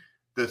protection,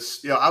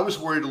 I was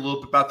worried a little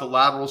bit about the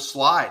lateral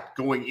slide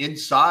going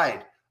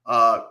inside.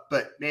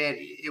 But man,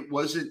 it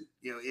wasn't,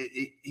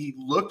 he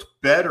looked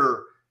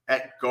better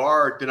at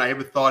guard than I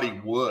ever thought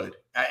he would.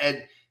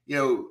 And,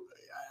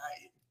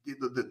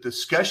 the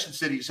discussions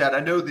that he's had, I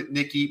know that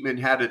Nick Eatman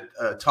had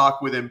a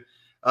talk with him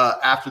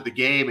after the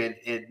game,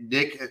 and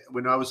Nick,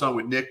 when I was on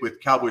with Nick with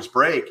Cowboys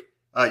Break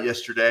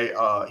yesterday,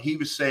 he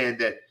was saying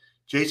that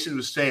Jason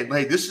was saying,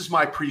 hey, this is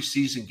my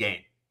preseason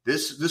game.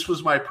 This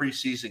was my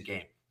preseason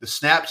game. The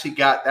snaps he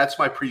got, that's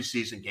my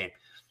preseason game.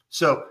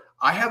 So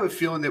I have a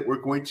feeling that we're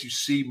going to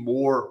see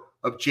more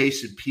of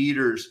Jason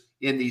Peters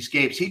in these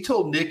games. He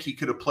told Nick he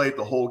could have played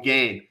the whole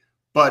game,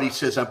 but he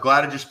says, I'm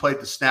glad I just played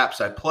the snaps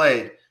I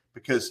played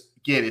because,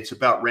 again, it's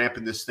about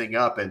ramping this thing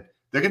up, and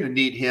they're going to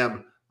need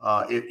him.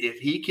 If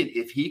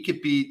he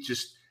could be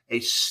just a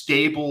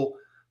stable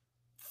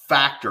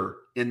factor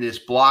in this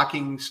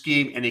blocking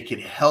scheme, and it can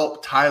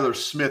help Tyler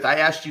Smith. I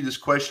asked you this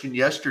question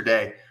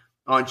yesterday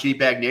on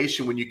G-Bag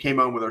Nation when you came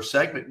on with our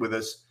segment with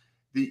us.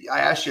 I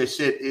asked you, I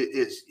said,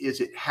 is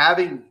it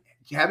having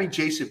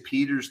Jason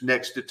Peters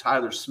next to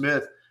Tyler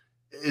Smith,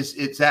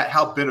 is that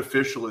how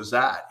beneficial is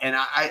that? And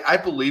I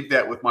believe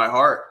that with my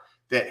heart,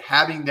 that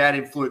having that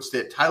influence,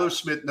 that Tyler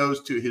Smith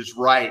knows to his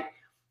right,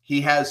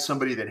 he has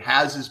somebody that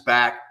has his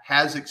back,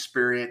 has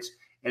experience,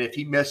 and if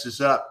he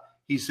messes up,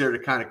 he's there to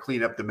kind of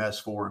clean up the mess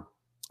for him.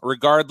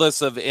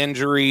 Regardless of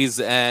injuries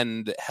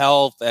and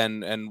health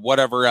and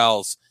whatever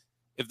else,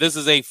 if this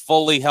is a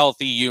fully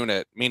healthy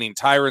unit, meaning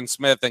Tyron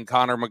Smith and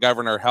Connor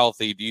McGovern are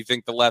healthy, do you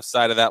think the left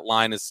side of that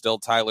line is still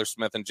Tyler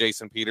Smith and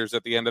Jason Peters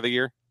at the end of the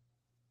year?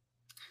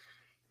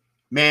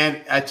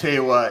 Man, I tell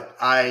you what,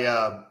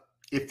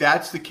 if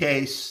that's the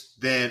case,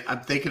 then I'm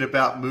thinking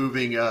about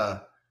moving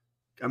Connor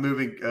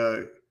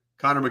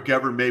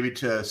McGovern maybe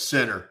to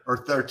center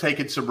or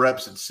taking some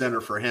reps at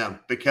center for him,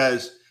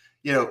 because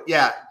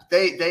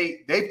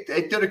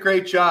they've done a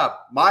great job.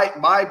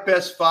 My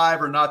best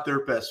five are not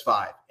their best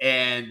five,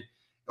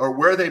 or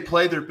where they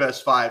play their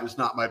best five is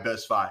not my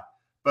best five.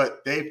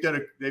 But they've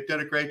done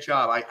a great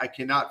job. I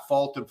cannot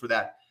fault them for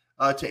that.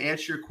 To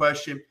answer your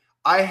question,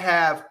 I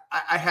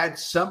had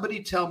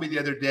somebody tell me the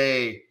other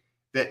day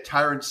that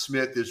Tyron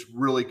Smith is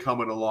really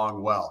coming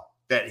along well.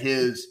 That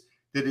his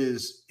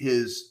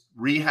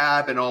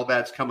rehab and all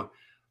that's coming.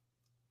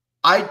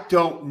 I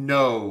don't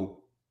know,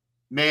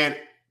 man.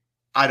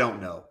 I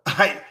don't know.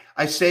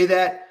 I say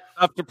that.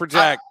 Tough to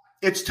project.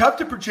 It's tough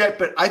to project,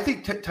 but I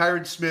think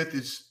Tyron Smith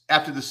is,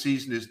 after the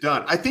season is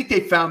done, I think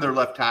they found their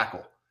left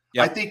tackle.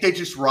 Yep. I think they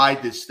just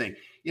ride this thing.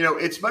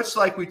 It's much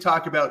like we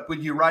talk about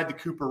when you ride the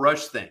Cooper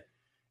Rush thing.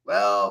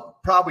 Well,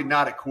 probably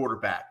not at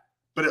quarterback,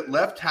 but at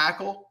left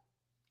tackle,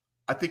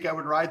 I think I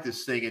would ride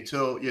this thing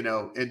until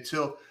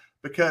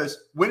because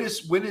when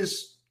is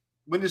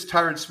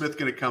Tyron Smith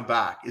going to come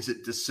back? Is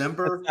it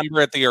December?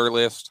 December at the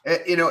earliest.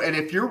 And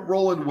if you're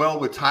rolling well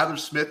with Tyler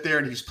Smith there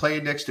and he's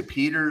playing next to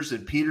Peters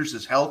and Peters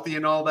is healthy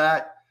and all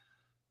that,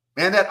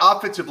 man, that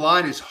offensive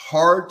line is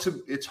hard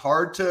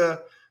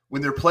to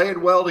when they're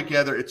playing well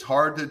together, it's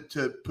hard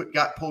to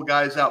pull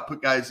guys out,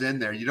 put guys in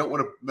there. You don't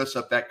want to mess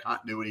up that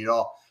continuity at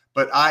all.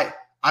 But I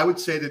would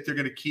say that they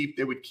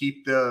would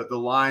keep the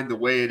line the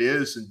way it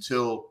is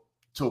until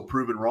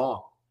proven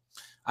wrong.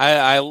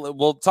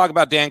 We'll talk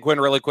about Dan Quinn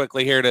really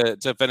quickly here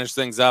to finish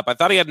things up. I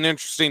thought he had an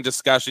interesting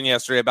discussion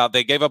yesterday about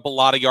they gave up a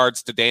lot of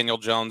yards to Daniel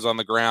Jones on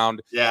the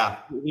ground. Yeah.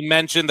 He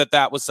mentioned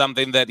that was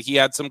something that he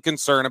had some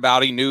concern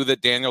about. He knew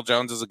that Daniel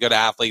Jones is a good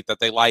athlete, that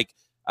they like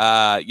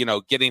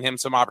getting him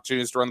some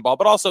opportunities to run the ball,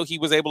 but also he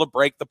was able to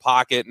break the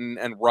pocket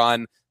and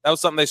run. That was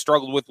something they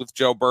struggled with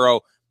Joe Burrow.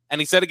 And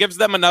he said it gives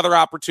them another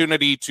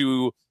opportunity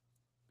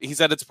he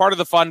said it's part of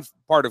the fun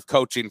part of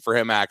coaching for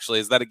him, actually,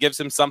 is that it gives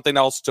him something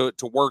else to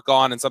work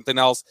on and something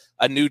else,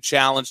 a new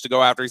challenge to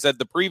go after. He said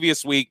the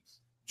previous week,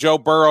 Joe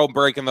Burrow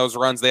breaking those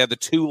runs, they had the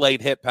 2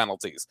 late hit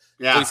penalties.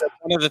 Yeah. So he said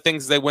one of the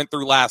things they went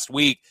through last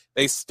week,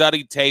 they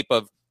studied tape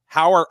of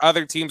how are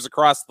other teams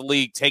across the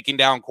league taking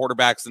down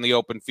quarterbacks in the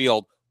open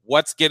field,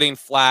 what's getting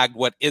flagged,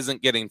 what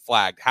isn't getting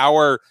flagged, how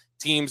are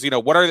teams,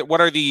 what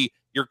are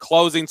you're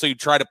closing, so you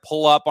try to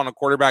pull up on a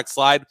quarterback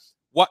slide,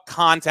 what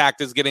contact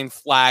is getting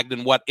flagged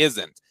and what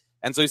isn't.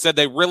 And so he said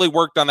they really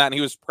worked on that, and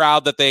he was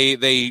proud that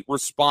they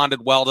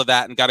responded well to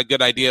that and got a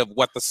good idea of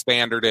what the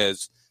standard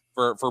is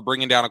for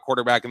bringing down a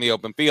quarterback in the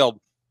open field.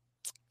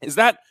 Is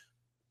that,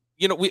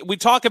 we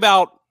talk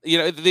about,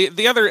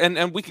 the other,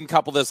 and we can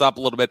couple this up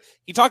a little bit.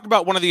 He talked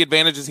about one of the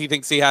advantages he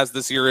thinks he has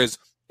this year is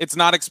it's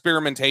not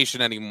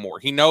experimentation anymore.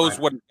 He knows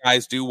what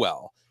guys do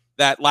well.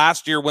 That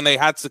last year when they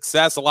had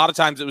success, a lot of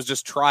times it was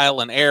just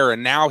trial and error,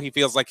 and now he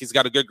feels like he's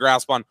got a good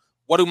grasp on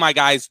what do my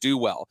guys do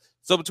well.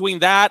 So between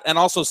that and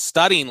also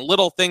studying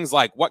little things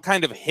like what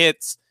kind of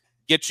hits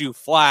get you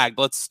flagged,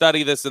 let's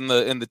study this in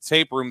the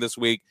tape room this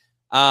week.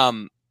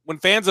 When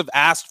fans have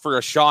asked for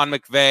a Sean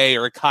McVay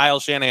or a Kyle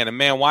Shanahan, and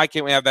man, why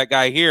can't we have that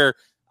guy here?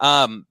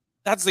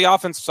 That's the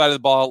offensive side of the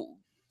ball,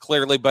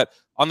 clearly, but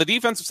on the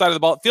defensive side of the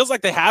ball, it feels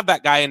like they have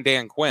that guy in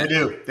Dan Quinn.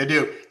 They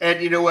do.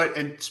 And you know what?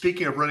 And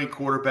speaking of running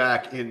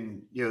quarterback,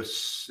 in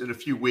a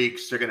few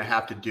weeks, they're going to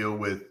have to deal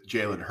with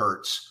Jalen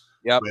Hurts.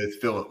 Yep.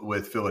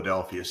 With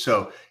Philadelphia.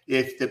 So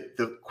if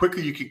the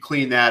quicker you can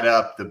clean that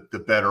up, the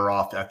better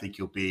off I think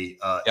you'll be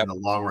in the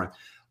long run.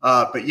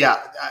 But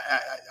yeah,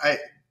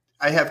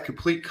 I have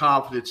complete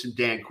confidence in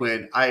Dan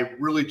Quinn. I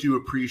really do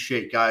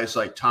appreciate guys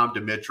like Tom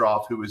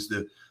Dimitroff, who was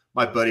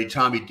my buddy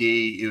Tommy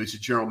D, who was a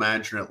general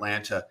manager in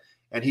Atlanta,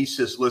 and he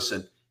says,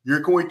 "Listen, you're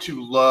going to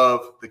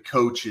love the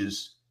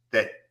coaches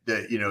the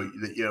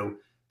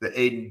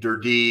Aiden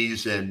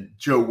Durdees and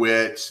Joe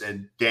Witts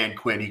and Dan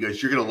Quinn." He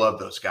goes, "You're going to love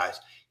those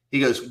guys." He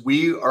goes,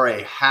 "We are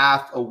a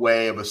half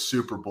away of a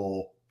Super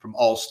Bowl from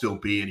all still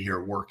being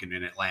here working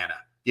in Atlanta.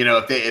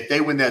 If they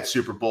win that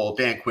Super Bowl,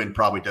 Dan Quinn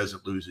probably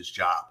doesn't lose his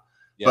job."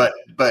 Yeah.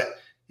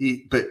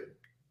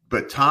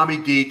 But Tommy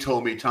D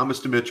told me, Thomas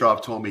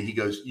Dimitroff told me, he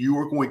goes, "You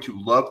are going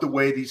to love the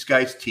way these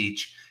guys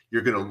teach.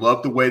 You're going to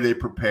love the way they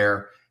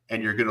prepare,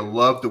 and you're going to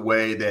love the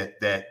way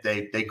that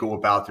they go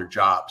about their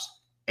jobs."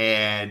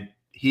 And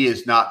he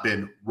has not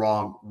been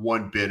wrong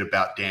one bit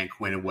about Dan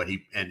Quinn and what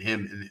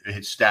him and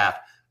his staff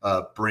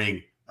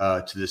bring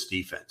to this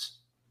defense.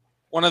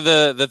 One of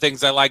the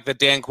things I like that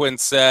Dan Quinn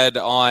said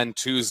on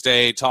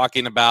Tuesday,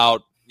 talking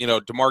about,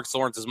 DeMarcus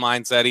Lawrence's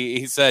mindset,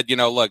 he said,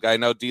 look, I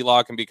know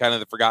D-Law can be kind of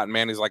the forgotten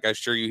man. He's like, I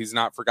assure you he's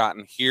not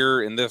forgotten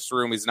here in this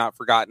room. He's not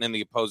forgotten in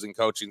the opposing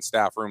coaching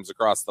staff rooms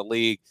across the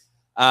league.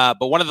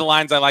 But one of the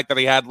lines I like that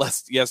he had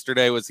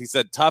yesterday was he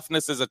said,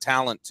 toughness is a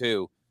talent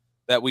too.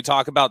 That we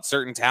talk about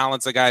certain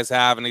talents that guys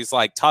have, and he's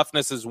like,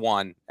 toughness is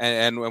one.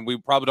 And we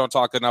probably don't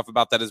talk enough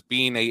about that as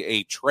being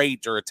a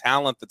trait or a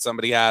talent that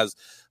somebody has.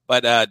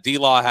 But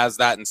D-Law has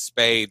that in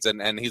spades,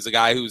 and he's a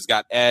guy who's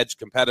got edge,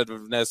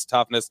 competitiveness,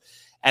 toughness.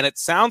 And it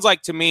sounds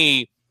like to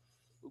me,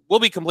 we'll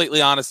be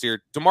completely honest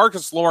here,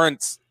 DeMarcus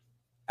Lawrence,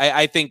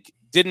 I think,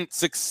 didn't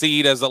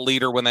succeed as a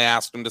leader when they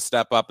asked him to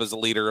step up as a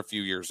leader a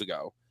few years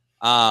ago.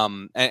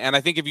 And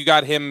I think if you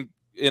got him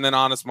in an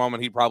honest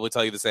moment, he'd probably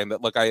tell you the same,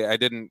 that, look, I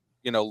didn't,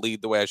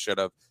 lead the way I should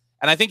have.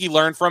 And I think he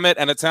learned from it.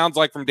 And it sounds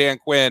like from Dan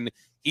Quinn,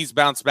 he's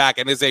bounced back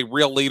and is a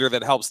real leader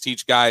that helps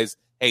teach guys,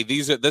 hey,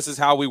 this is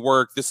how we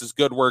work. This is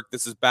good work.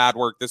 This is bad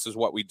work. This is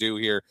what we do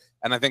here.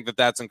 And I think that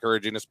that's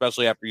encouraging,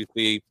 especially after you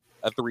see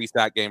a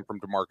 3-sack game from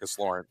DeMarcus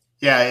Lawrence.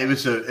 Yeah, it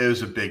was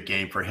a big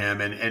game for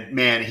him. And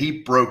man,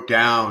 he broke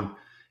down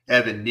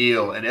Evan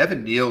Neal. And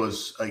Evan Neal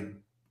is a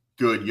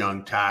good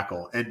young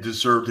tackle and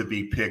deserved to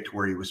be picked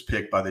where he was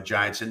picked by the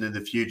Giants. And in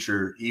the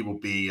future, he'll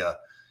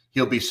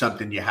be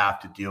something you have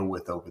to deal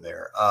with over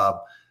there.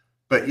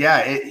 But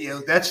yeah,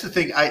 that's the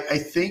thing. I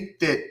think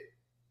that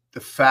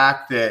the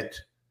fact that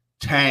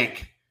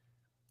Tank,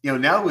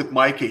 now with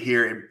Micah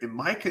here, and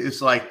Micah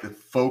is like the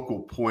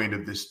focal point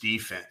of this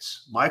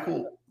defense.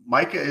 Micah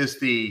is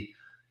the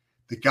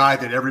guy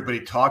that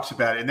everybody talks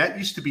about, and that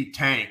used to be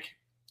Tank.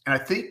 And I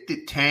think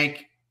that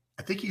Tank,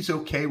 he's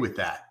okay with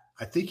that.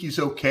 I think he's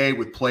okay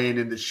with playing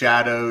in the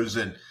shadows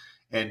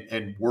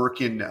and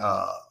working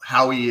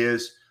how he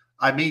is.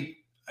 I mean,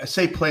 I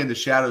say play in the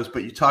shadows,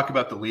 but you talk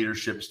about the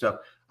leadership stuff.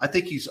 I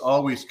think he's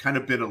always kind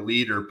of been a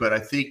leader, but I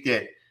think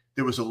that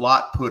there was a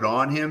lot put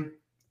on him,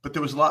 but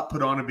there was a lot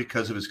put on him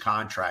because of his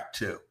contract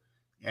too.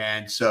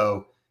 And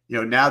so,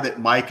 now that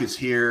Mike is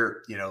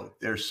here,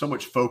 there's so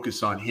much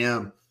focus on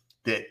him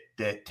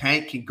that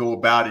Tank can go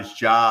about his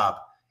job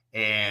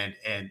and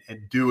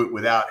do it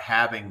without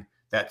having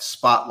that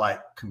spotlight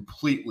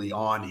completely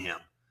on him.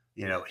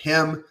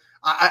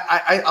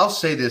 I'll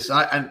say this.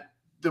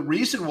 The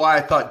reason why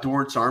I thought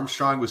Dorrance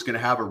Armstrong was going to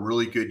have a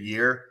really good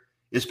year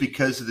is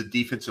because of the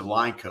defensive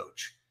line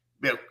coach.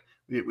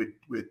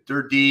 With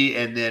their D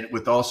and then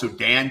with also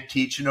Dan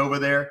teaching over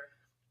there,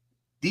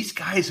 these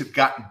guys have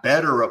gotten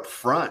better up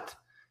front.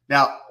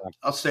 Now,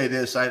 I'll say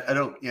this. I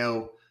don't,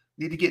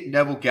 need to get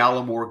Neville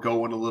Gallimore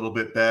going a little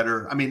bit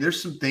better. I mean,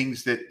 there's some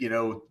things that,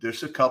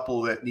 there's a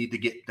couple that need to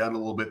get done a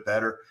little bit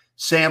better.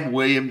 Sam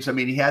Williams, I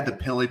mean, he had the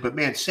penalty, but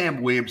man,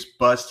 Sam Williams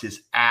bust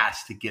his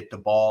ass to get the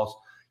balls,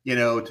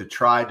 to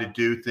try to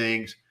do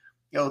things.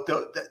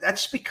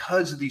 That's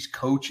because of these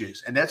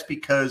coaches, and that's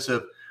because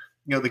of,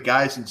 the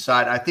guys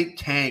inside. I think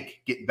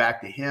Tank, getting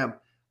back to him,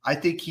 I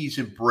think he's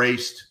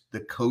embraced the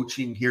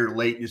coaching here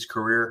late in his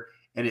career,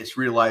 and it's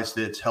realized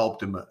that it's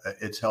helped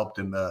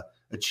him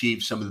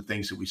achieve some of the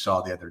things that we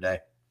saw the other day.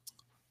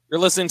 You're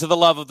listening to the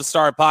Love of the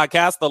Star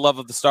podcast. The Love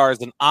of the Star is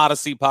an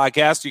Odyssey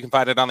podcast. You can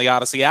find it on the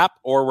Odyssey app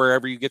or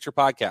wherever you get your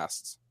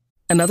podcasts.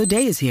 Another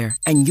day is here,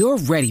 and you're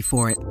ready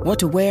for it. What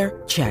to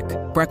wear? Check.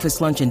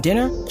 Breakfast, lunch, and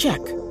dinner? Check.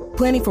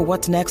 Planning for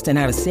what's next and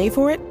how to save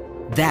for it?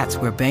 That's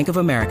where Bank of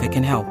America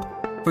can help.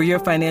 For your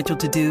financial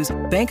to-dos,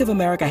 Bank of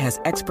America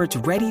has experts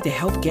ready to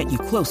help get you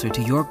closer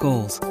to your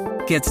goals.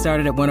 Get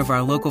started at one of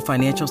our local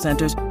financial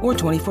centers or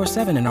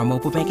 24/7 in our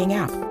mobile banking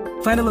app.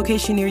 Find a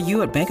location near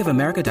you at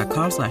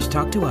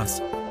bankofamerica.com/talktous.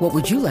 What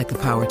would you like the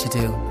power to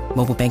do?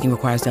 Mobile banking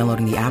requires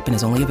downloading the app and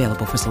is only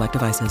available for select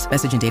devices.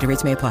 Message and data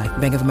rates may apply.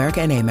 Bank of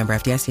America N.A., member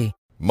FDIC.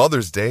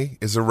 Mother's Day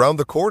is around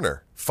the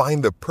corner.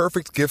 Find the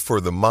perfect gift for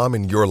the mom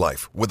in your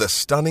life with a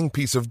stunning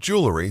piece of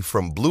jewelry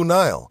from Blue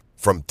Nile.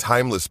 From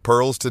timeless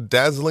pearls to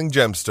dazzling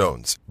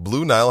gemstones,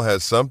 Blue Nile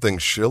has something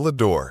she'll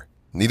adore.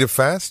 Need it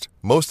fast?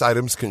 Most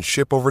items can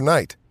ship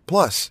overnight.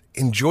 Plus,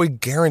 enjoy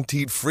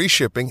guaranteed free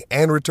shipping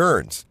and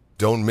returns.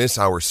 Don't miss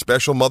our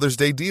special Mother's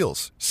Day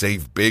deals.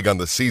 Save big on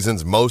the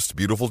season's most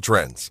beautiful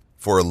trends.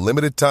 For a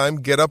limited time,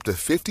 get up to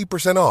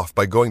 50% off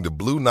by going to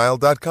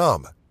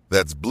BlueNile.com.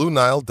 That's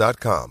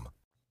BlueNile.com.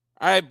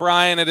 All right,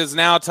 Brian, it is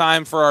now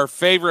time for our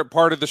favorite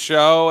part of the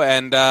show,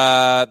 and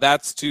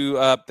that's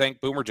to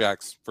thank Boomer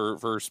Jacks for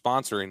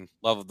sponsoring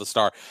Love of the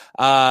Star.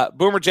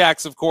 Boomer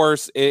Jacks, of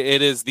course,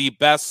 it is the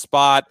best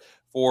spot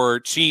for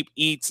cheap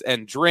eats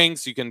and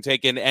drinks. You can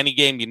take in any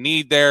game you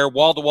need there.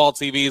 Wall-to-wall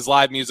TVs,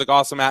 live music,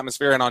 awesome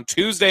atmosphere, and on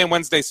Tuesday and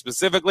Wednesday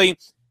specifically,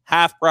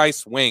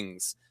 half-price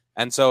wings.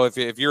 And so if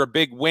you're a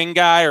big wing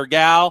guy or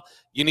gal,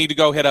 you need to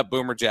go hit up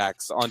Boomer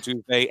Jacks on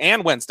Tuesday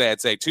and Wednesday,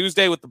 I'd say.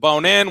 Tuesday with the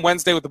bone in,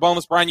 Wednesday with the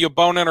boneless. Brian, you a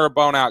bone in or a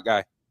bone out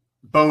guy?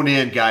 Bone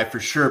in guy for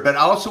sure. But I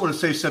also want to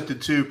say something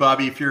too,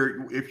 Bobby. If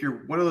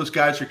you're one of those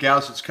guys or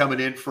gals that's coming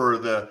in for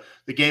the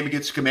game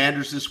against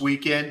Commanders this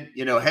weekend,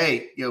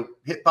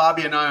 hit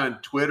Bobby and I on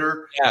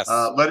Twitter. Yes.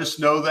 Let us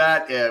know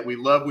that. We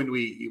love when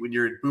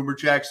you're in Boomer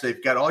Jacks.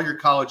 They've got all your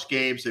college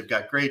games. They've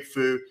got great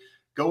food.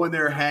 Go in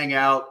there, hang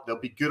out. They'll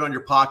be good on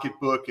your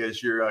pocketbook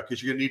as you're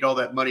because you're going to need all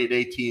that money at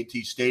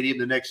AT&T Stadium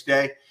the next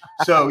day.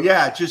 So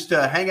yeah, just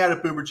hang out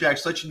at Boomer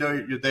Jacks. Let you know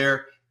you're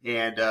there,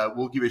 and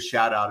we'll give you a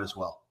shout out as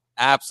well.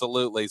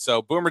 Absolutely.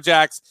 So Boomer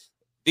Jacks,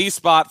 the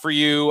spot for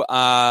you.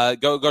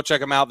 Go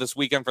check them out this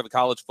weekend for the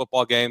college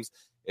football games.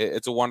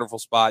 It's a wonderful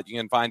spot. You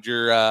can find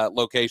your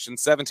location,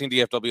 17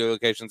 DFW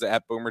locations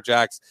at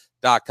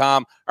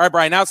boomerjacks.com. All right,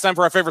 Brian, now it's time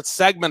for our favorite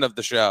segment of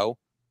the show,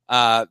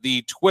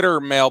 the Twitter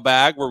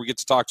mailbag, where we get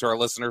to talk to our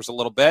listeners a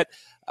little bit.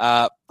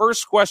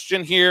 First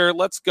question here,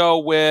 let's go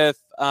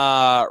with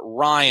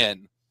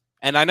Ryan.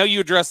 And I know you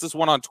addressed this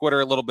one on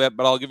Twitter a little bit,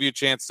 but I'll give you a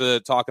chance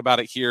to talk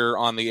about it here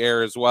on the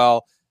air as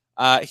well.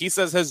 He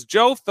says, has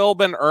Joe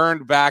Philbin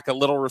earned back a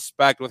little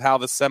respect with how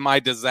the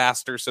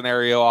semi-disaster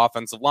scenario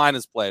offensive line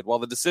is played? While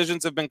the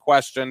decisions have been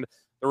questioned,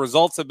 the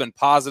results have been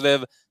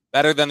positive,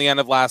 better than the end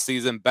of last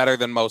season, better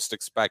than most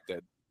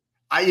expected.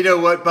 You know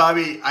what,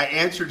 Bobby? I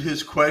answered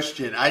his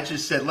question. I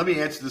just said, let me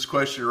answer this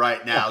question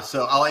right now.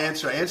 So I'll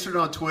answer. I answered it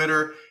on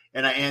Twitter,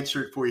 and I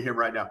answered it for you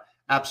right now.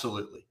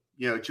 Absolutely.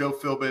 Joe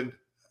Philbin,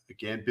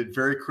 again, been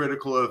very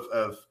critical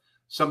of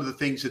some of the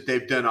things that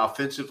they've done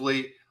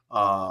offensively.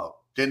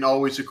 Didn't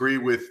always agree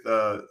with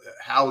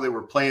how they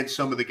were playing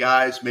some of the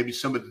guys, maybe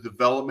some of the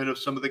development of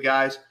some of the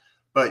guys.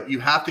 But you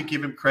have to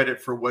give him credit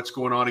for what's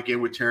going on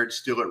again with Terrence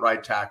Steele at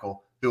right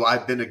tackle, who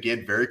I've been,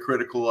 again, very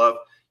critical of.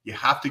 You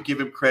have to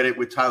give him credit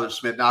with Tyler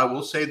Smith. Now, I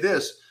will say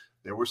this.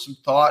 There was some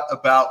thought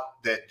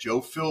about that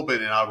Joe Philbin,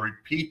 and I'll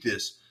repeat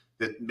this,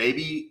 that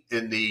maybe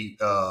in the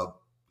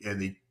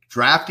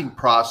drafting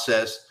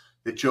process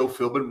that Joe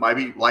Philbin might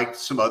be liked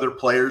some other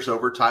players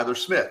over Tyler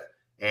Smith.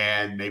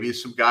 And maybe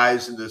some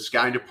guys in the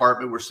scouting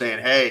department were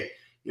saying, hey,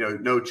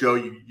 no, Joe,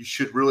 you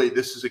should really –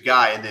 this is a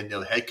guy. And then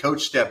the head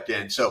coach stepped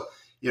in. So,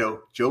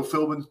 Joe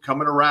Philbin's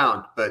coming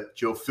around. But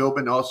Joe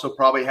Philbin also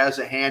probably has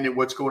a hand in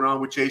what's going on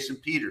with Jason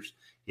Peters.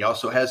 He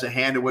also has a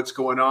hand in what's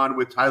going on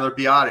with Tyler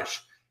Biadasz.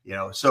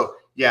 So,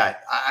 yeah,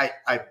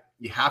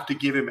 you have to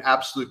give him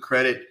absolute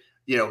credit.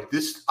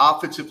 This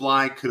offensive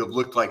line could have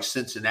looked like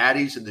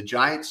Cincinnati's and the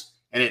Giants,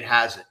 and it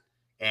hasn't.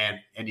 And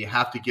you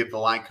have to give the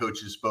line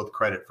coaches both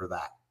credit for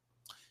that.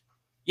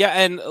 Yeah,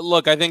 and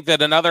look, I think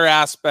that another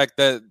aspect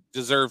that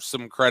deserves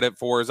some credit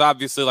for is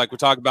obviously, like we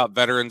talk about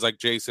veterans like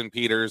Jason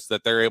Peters,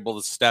 that they're able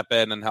to step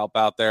in and help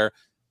out there.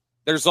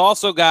 There's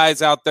also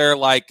guys out there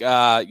like,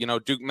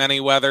 Duke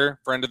Manyweather,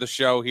 friend of the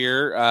show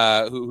here,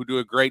 who do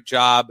a great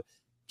job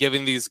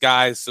giving these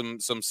guys some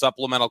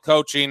supplemental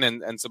coaching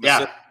and some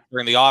assistance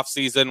during the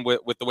offseason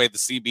with the way the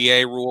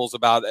CBA rules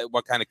about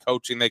what kind of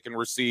coaching they can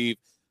receive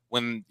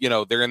when,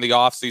 they're in the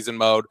offseason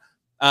mode.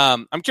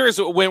 I'm curious,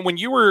 when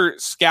you were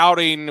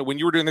scouting, when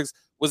you were doing things,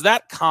 was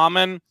that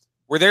common?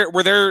 Were there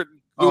that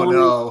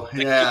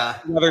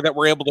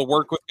were able to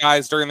work with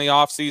guys during the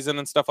offseason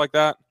and stuff like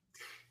that?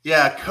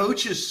 Yeah,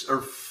 coaches are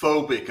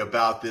phobic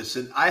about this,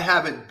 and I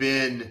haven't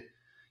been.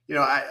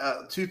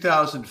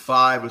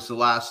 2005 was the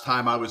last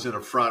time I was in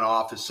a front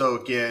office. So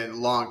again, a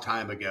long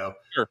time ago.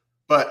 Sure.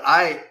 But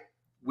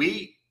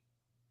we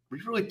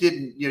really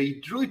didn't. You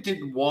really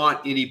didn't want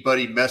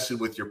anybody messing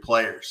with your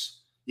players.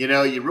 You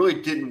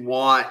really didn't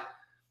want.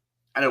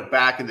 I know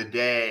back in the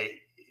day,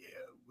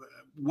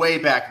 way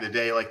back in the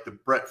day, like the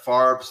Brett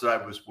Favre's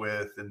that I was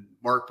with, and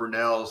Mark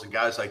Brunell's and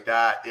guys like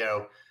that.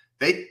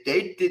 They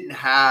didn't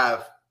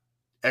have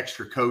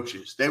extra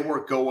coaches. They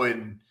weren't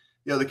going,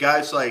 the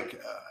guys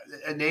like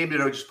a name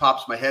that just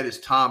pops in my head is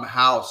Tom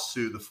House,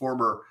 who the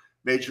former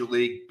Major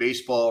League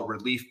Baseball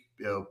relief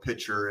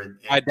pitcher. And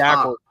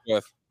Tom,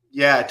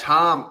 yeah,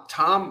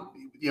 Tom,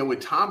 when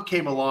Tom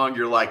came along,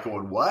 you're like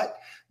going, what?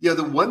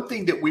 The one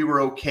thing that we were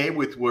okay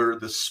with were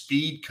the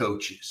speed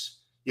coaches.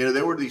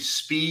 There were these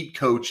speed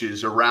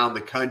coaches around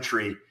the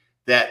country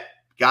that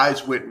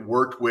guys went and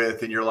worked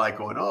with, and you're like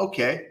going, oh,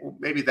 okay, well,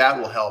 maybe that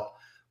will help.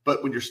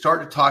 But when you're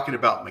starting talking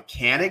about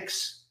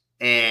mechanics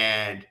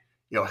and,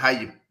 how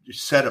you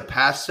set a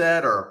pass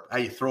set or how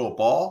you throw a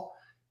ball,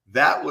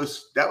 that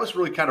was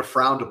really kind of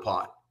frowned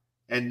upon.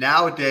 And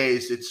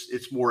nowadays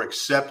it's more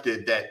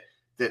accepted that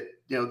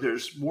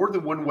there's more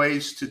than one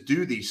ways to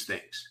do these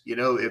things.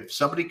 If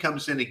somebody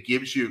comes in and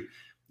gives you,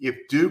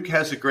 if Duke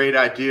has a great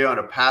idea on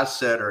a pass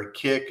set or a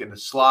kick and a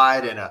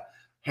slide and a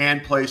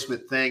hand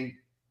placement thing,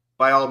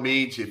 by all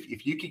means,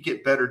 if you could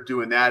get better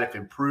doing that, if it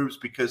improves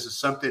because of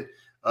something,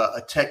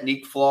 a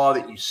technique flaw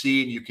that you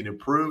see and you can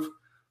improve,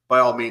 by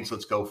all means,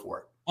 let's go for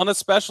it. And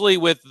especially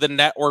with the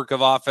network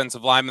of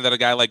offensive linemen that a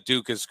guy like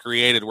Duke has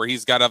created, where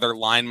he's got other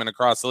linemen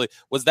across the league.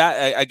 Was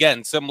that,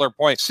 again, similar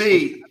point?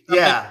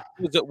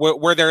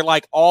 Were there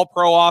like all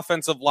pro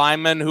offensive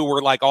linemen who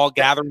were like all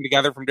gathering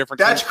together from different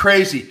That's teams?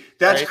 Crazy.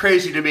 That's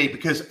crazy to me,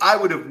 because I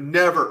would have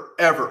never,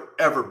 ever,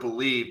 ever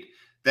believed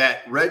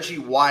that Reggie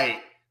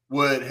White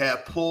would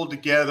have pulled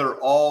together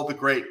all the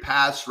great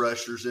pass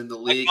rushers in the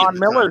league. Von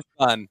Miller's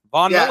son.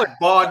 Von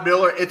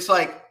Miller. It's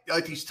like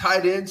these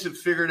tight ends have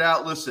figured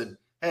out, listen,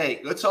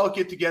 hey, let's all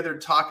get together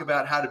and talk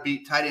about how to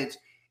beat tight ends.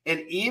 And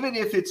even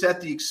if it's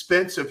at the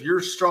expense of your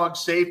strong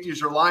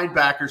safeties or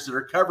linebackers that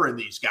are covering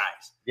these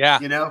guys. Yeah.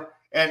 And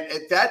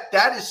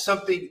that is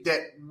something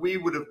that we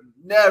would have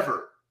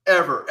never,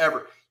 ever,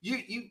 ever.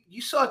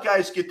 You saw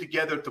guys get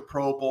together at the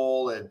Pro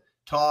Bowl and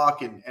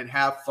talk and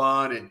have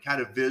fun and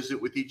kind of visit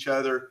with each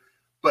other,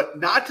 but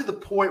not to the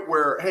point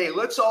where, hey,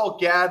 let's all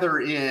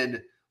gather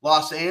in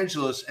Los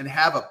Angeles and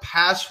have a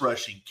pass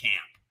rushing camp.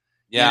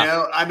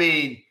 Yeah.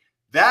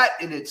 That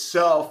in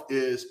itself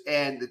is,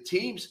 and the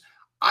teams,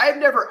 I've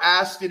never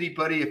asked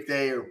anybody if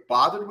they are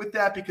bothered with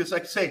that, because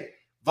like I say,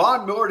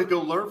 Von Miller, to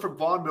go learn from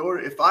Von Miller,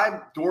 if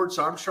I'm Dorrance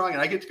Armstrong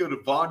and I get to go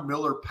to Von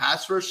Miller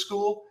pass rush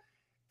school,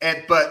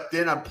 but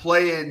then I'm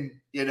playing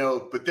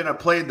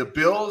the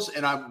Bills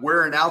and I'm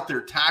wearing out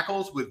their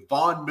tackles with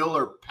Von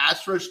Miller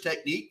pass rush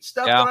technique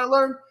stuff that I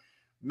learned,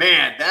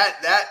 man,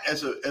 that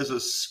as a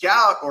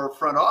scout or a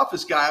front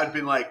office guy, I'd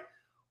been like,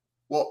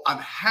 well, I'm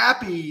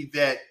happy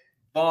that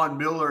Von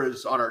Miller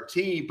is on our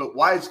team, but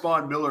why is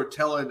Von Miller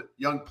telling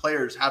young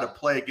players how to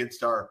play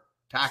against our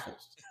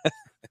tackles?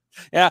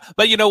 Yeah,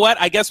 but you know what?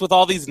 I guess with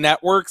all these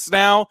networks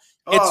now,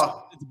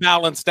 it's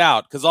balanced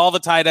out because all the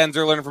tight ends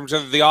are learning from each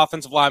other, the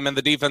offensive linemen,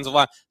 the defensive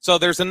line. So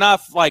there's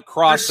enough like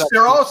cross.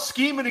 They're all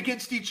scheming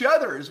against each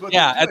other, is what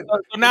they're doing.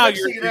 So now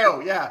you're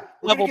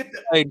level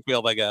playing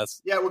field, I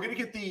guess. Yeah, we're gonna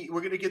get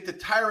the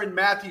Tyrann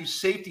Matthew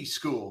safety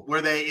school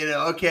where they,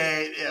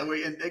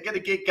 they're gonna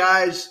get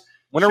guys.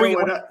 When are we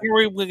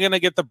going to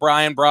get the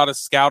Brian Broaddus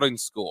scouting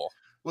school?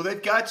 Well,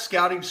 they've got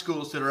scouting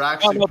schools that are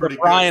actually pretty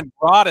good. Brian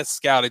Broaddus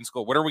scouting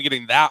school. When are we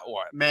getting that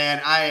one?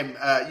 Man, I am.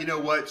 You know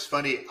what's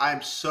funny?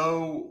 I'm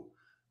so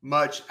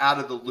much out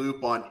of the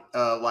loop on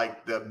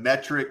like the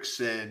metrics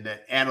and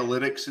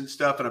analytics and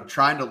stuff, and I'm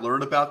trying to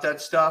learn about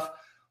that stuff.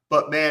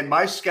 But man,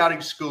 my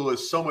scouting school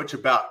is so much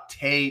about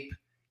tape,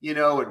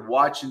 and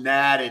watching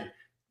that, and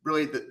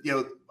really,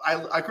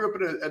 I grew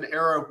up in an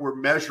era where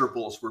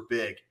measurables were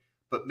big.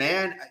 But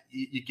man,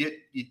 you get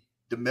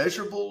the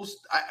measurables.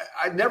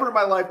 I never in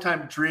my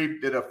lifetime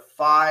dreamed that a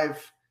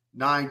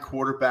 5'9"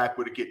 quarterback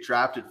would get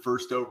drafted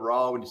first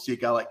overall when you see a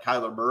guy like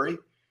Kyler Murray.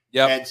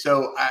 Yeah, and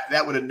so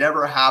that would have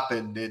never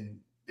happened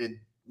in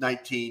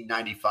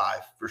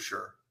 1995 for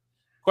sure.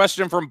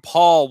 Question from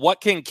Paul: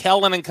 what can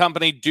Kellen and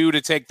company do to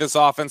take this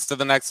offense to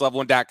the next level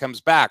when Dak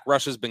comes back?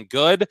 Rush has been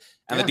good,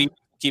 and the defense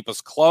will keep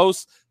us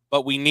close,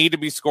 but we need to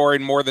be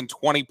scoring more than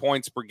 20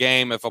 points per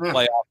game if a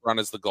playoff run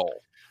is the goal.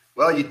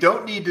 Well, you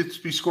don't need to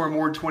be scoring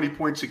more than 20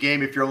 points a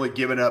game if you're only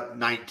giving up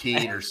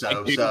 19 or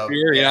so.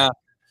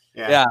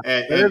 Yeah.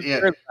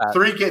 And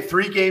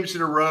three games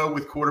in a row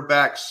with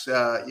quarterbacks.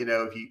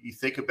 If you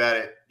think about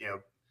it,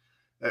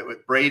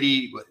 with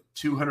Brady,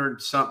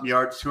 200-something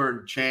yards, 200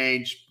 and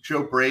change.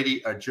 Joe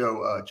Burrow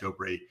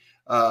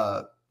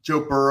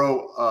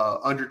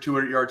under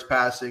 200 yards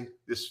passing.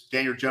 This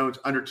Daniel Jones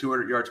under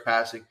 200 yards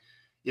passing.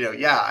 You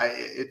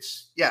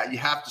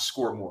have to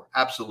score more.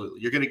 Absolutely.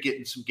 You're going to get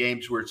in some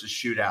games where it's a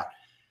shootout.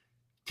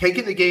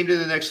 Taking the game to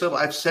the next level,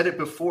 I've said it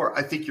before,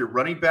 I think your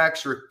running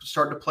backs are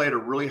starting to play at a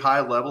really high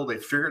level. They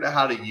figured out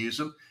how to use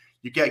them.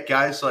 You get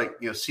guys like,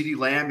 CeeDee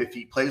Lamb, if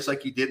he plays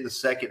like he did in the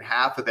second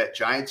half of that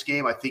Giants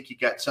game, I think you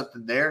got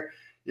something there.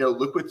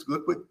 Look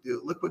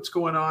what's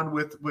going on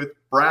with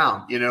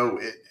Brown,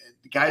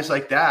 guys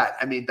like that.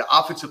 I mean, the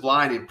offensive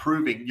line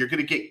improving, you're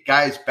going to get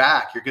guys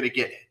back. You're going to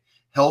get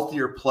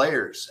healthier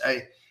players.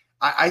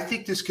 I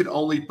think this can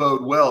only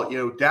bode well.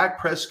 Dak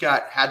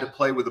Prescott had to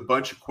play with a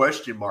bunch of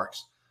question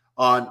marks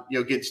on,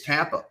 against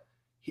Tampa.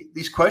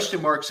 These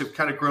question marks have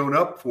kind of grown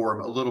up for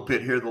him a little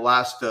bit here the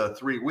last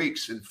 3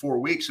 weeks and 4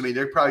 weeks. I mean,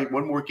 they're probably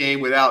one more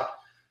game without,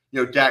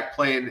 Dak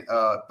playing.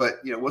 But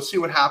we'll see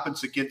what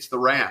happens against the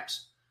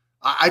Rams.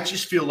 I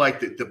just feel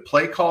like the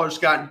play caller's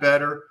gotten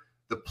better.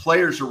 The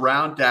players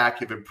around Dak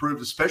have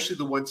improved, especially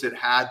the ones that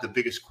had the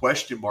biggest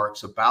question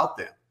marks about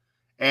them.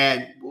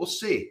 And we'll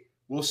see.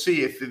 We'll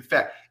see if, in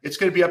fact, it's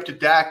going to be up to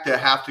Dak to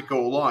have to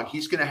go along.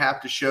 He's going to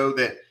have to show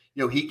that,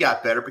 he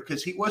got better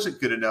because he wasn't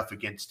good enough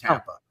against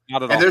Tampa.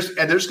 Not at all.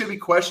 And there's going to be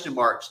question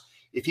marks.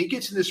 If he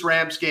gets in this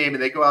Rams game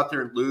and they go out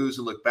there and lose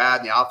and look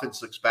bad and the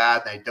offense looks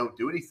bad and they don't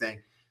do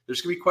anything,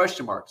 there's going to be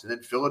question marks. And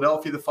then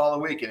Philadelphia the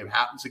following week, and if it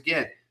happens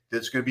again,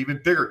 there's going to be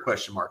even bigger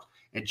question marks.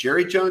 And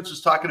Jerry Jones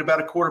was talking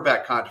about a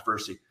quarterback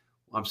controversy.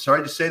 Well, I'm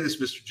sorry to say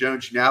this, Mr.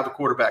 Jones, you now have a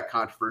quarterback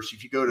controversy.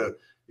 If you go to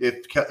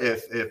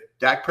If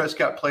Dak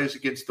Prescott plays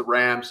against the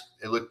Rams,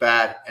 they look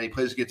bad, and he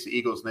plays against the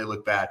Eagles and they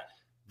look bad,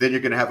 then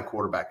you're going to have a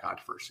quarterback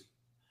controversy.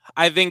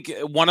 I think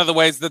one of the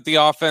ways that the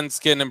offense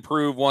can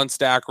improve once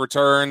Dak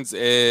returns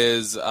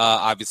is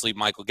obviously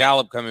Michael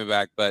Gallup coming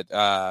back, but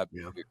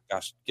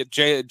gosh,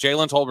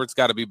 Jalen Tolbert's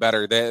got to be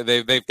better.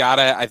 They've got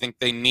to. I think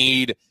they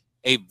need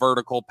a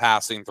vertical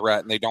passing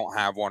threat, and they don't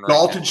have one right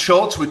Dalton now.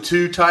 Schultz with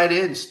two tight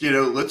ends.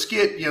 Let's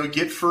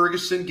get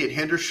Ferguson, get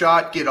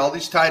Hendershot, get all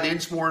these tight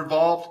ends more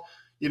involved.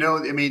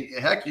 I mean,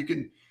 heck, you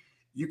can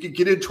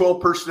get in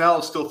 12 personnel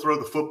and still throw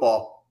the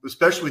football,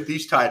 especially with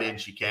these tight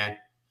ends. You can.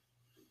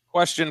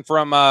 Question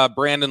from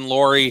Brandon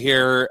Laurie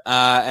here,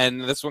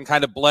 and this one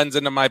kind of blends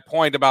into my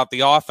point about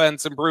the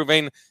offense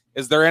improving.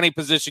 Is there any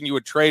position you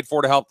would trade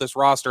for to help this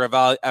roster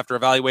after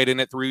evaluating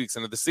it 3 weeks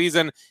into the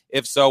season?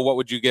 If so, what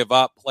would you give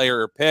up,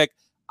 player or pick?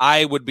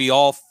 I would be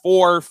all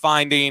for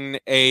finding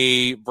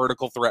a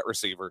vertical threat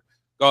receiver.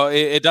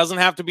 It doesn't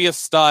have to be a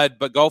stud,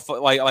 but go for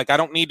like I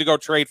don't need to go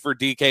trade for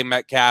DK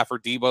Metcalf or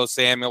Deebo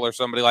Samuel or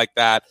somebody like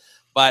that.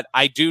 But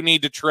I do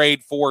need to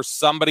trade for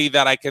somebody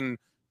that I can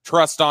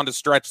trust on to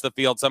stretch the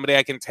field, somebody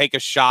I can take a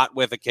shot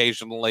with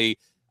occasionally.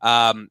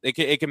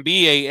 It can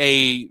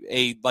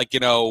be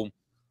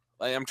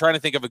I'm trying to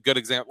think of a good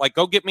example. Like,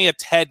 go get me a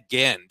Ted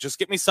Ginn. Just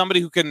get me somebody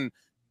who can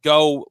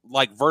go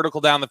like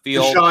vertical down the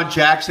field. Deshaun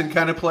Jackson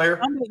kind of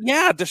player.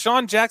 Yeah,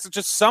 Deshaun Jackson,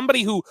 just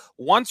somebody who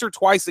once or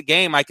twice a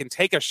game I can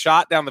take a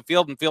shot down the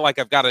field and feel like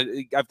I've got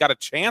a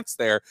chance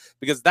there,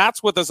 because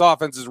that's what this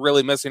offense is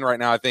really missing right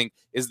now. I think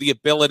is the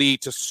ability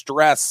to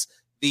stress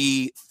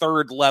the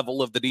third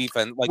level of the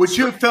defense. Like, would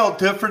you have felt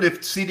different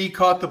if CD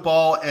caught the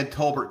ball and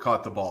Tolbert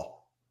caught the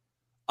ball?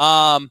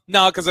 No,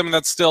 because I mean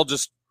that's still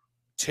just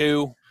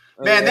two.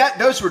 Man,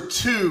 those were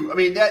two. I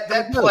mean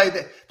that play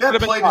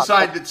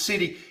designed that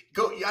CD.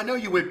 Go. I know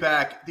you went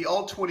back the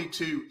all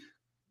 22.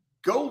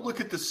 Go look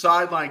at the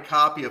sideline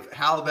copy of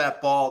how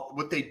that ball,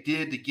 what they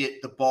did to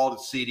get the ball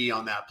to CD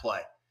on that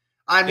play.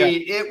 I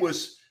mean, it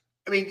was.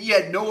 I mean, you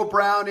had Noah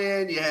Brown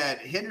in, you had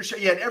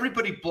Henderson, you had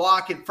everybody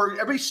blocking.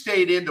 Everybody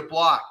stayed in to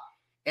block,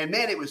 and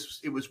man, it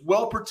was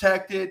well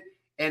protected,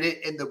 and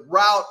the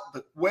route,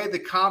 the way the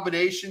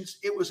combinations,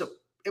 it was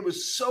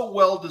so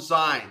well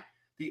designed.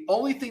 The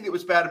only thing that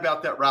was bad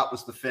about that route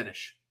was the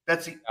finish.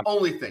 That's the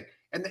only thing.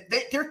 And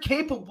they're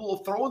capable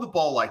of throwing the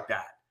ball like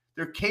that.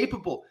 They're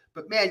capable.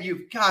 But, man,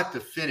 you've got to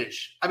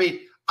finish. I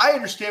mean, I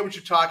understand what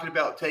you're talking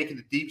about taking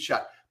the deep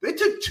shot. They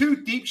took two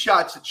deep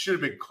shots that should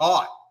have been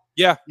caught.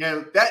 Yeah. You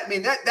know,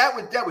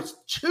 that was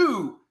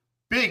two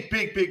big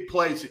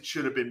plays that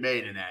should have been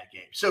made in that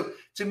game. So,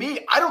 to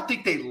me, I don't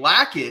think they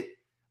lack it.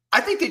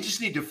 I think they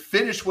just need to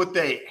finish what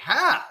they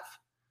have.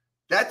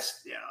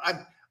 That's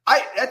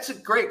that's a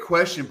great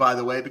question, by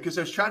the way, because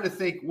I was trying to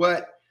think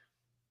what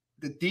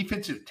the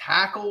defensive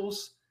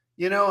tackles,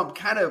 I'm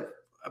kind of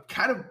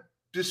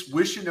just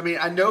wishing. I mean,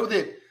 I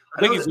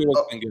think he's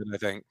been good, I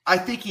think. I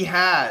think he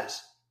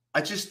has.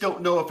 I just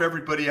don't know if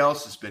everybody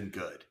else has been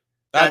good.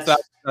 I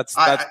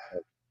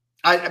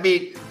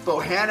mean,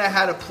 Bohanna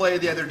had a play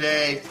the other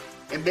day,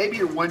 and maybe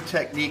your one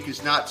technique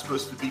is not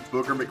supposed to be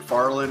Booger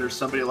McFarland or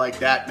somebody like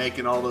that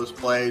making all those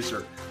plays,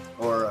 or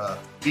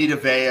Vita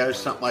Vea or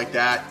something like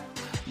that.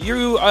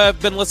 You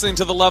have been listening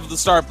to the Love the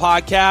Star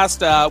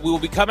podcast. We will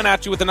be coming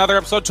at you with another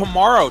episode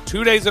tomorrow,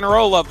 2 days in a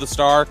row, Love the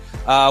Star.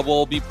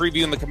 We'll be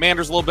previewing the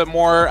Commanders a little bit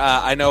more.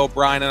 I know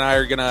Brian and I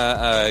are going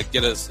to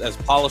get us as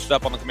polished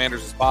up on the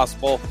Commanders as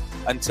possible.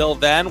 Until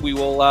then, we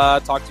will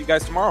talk to you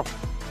guys tomorrow.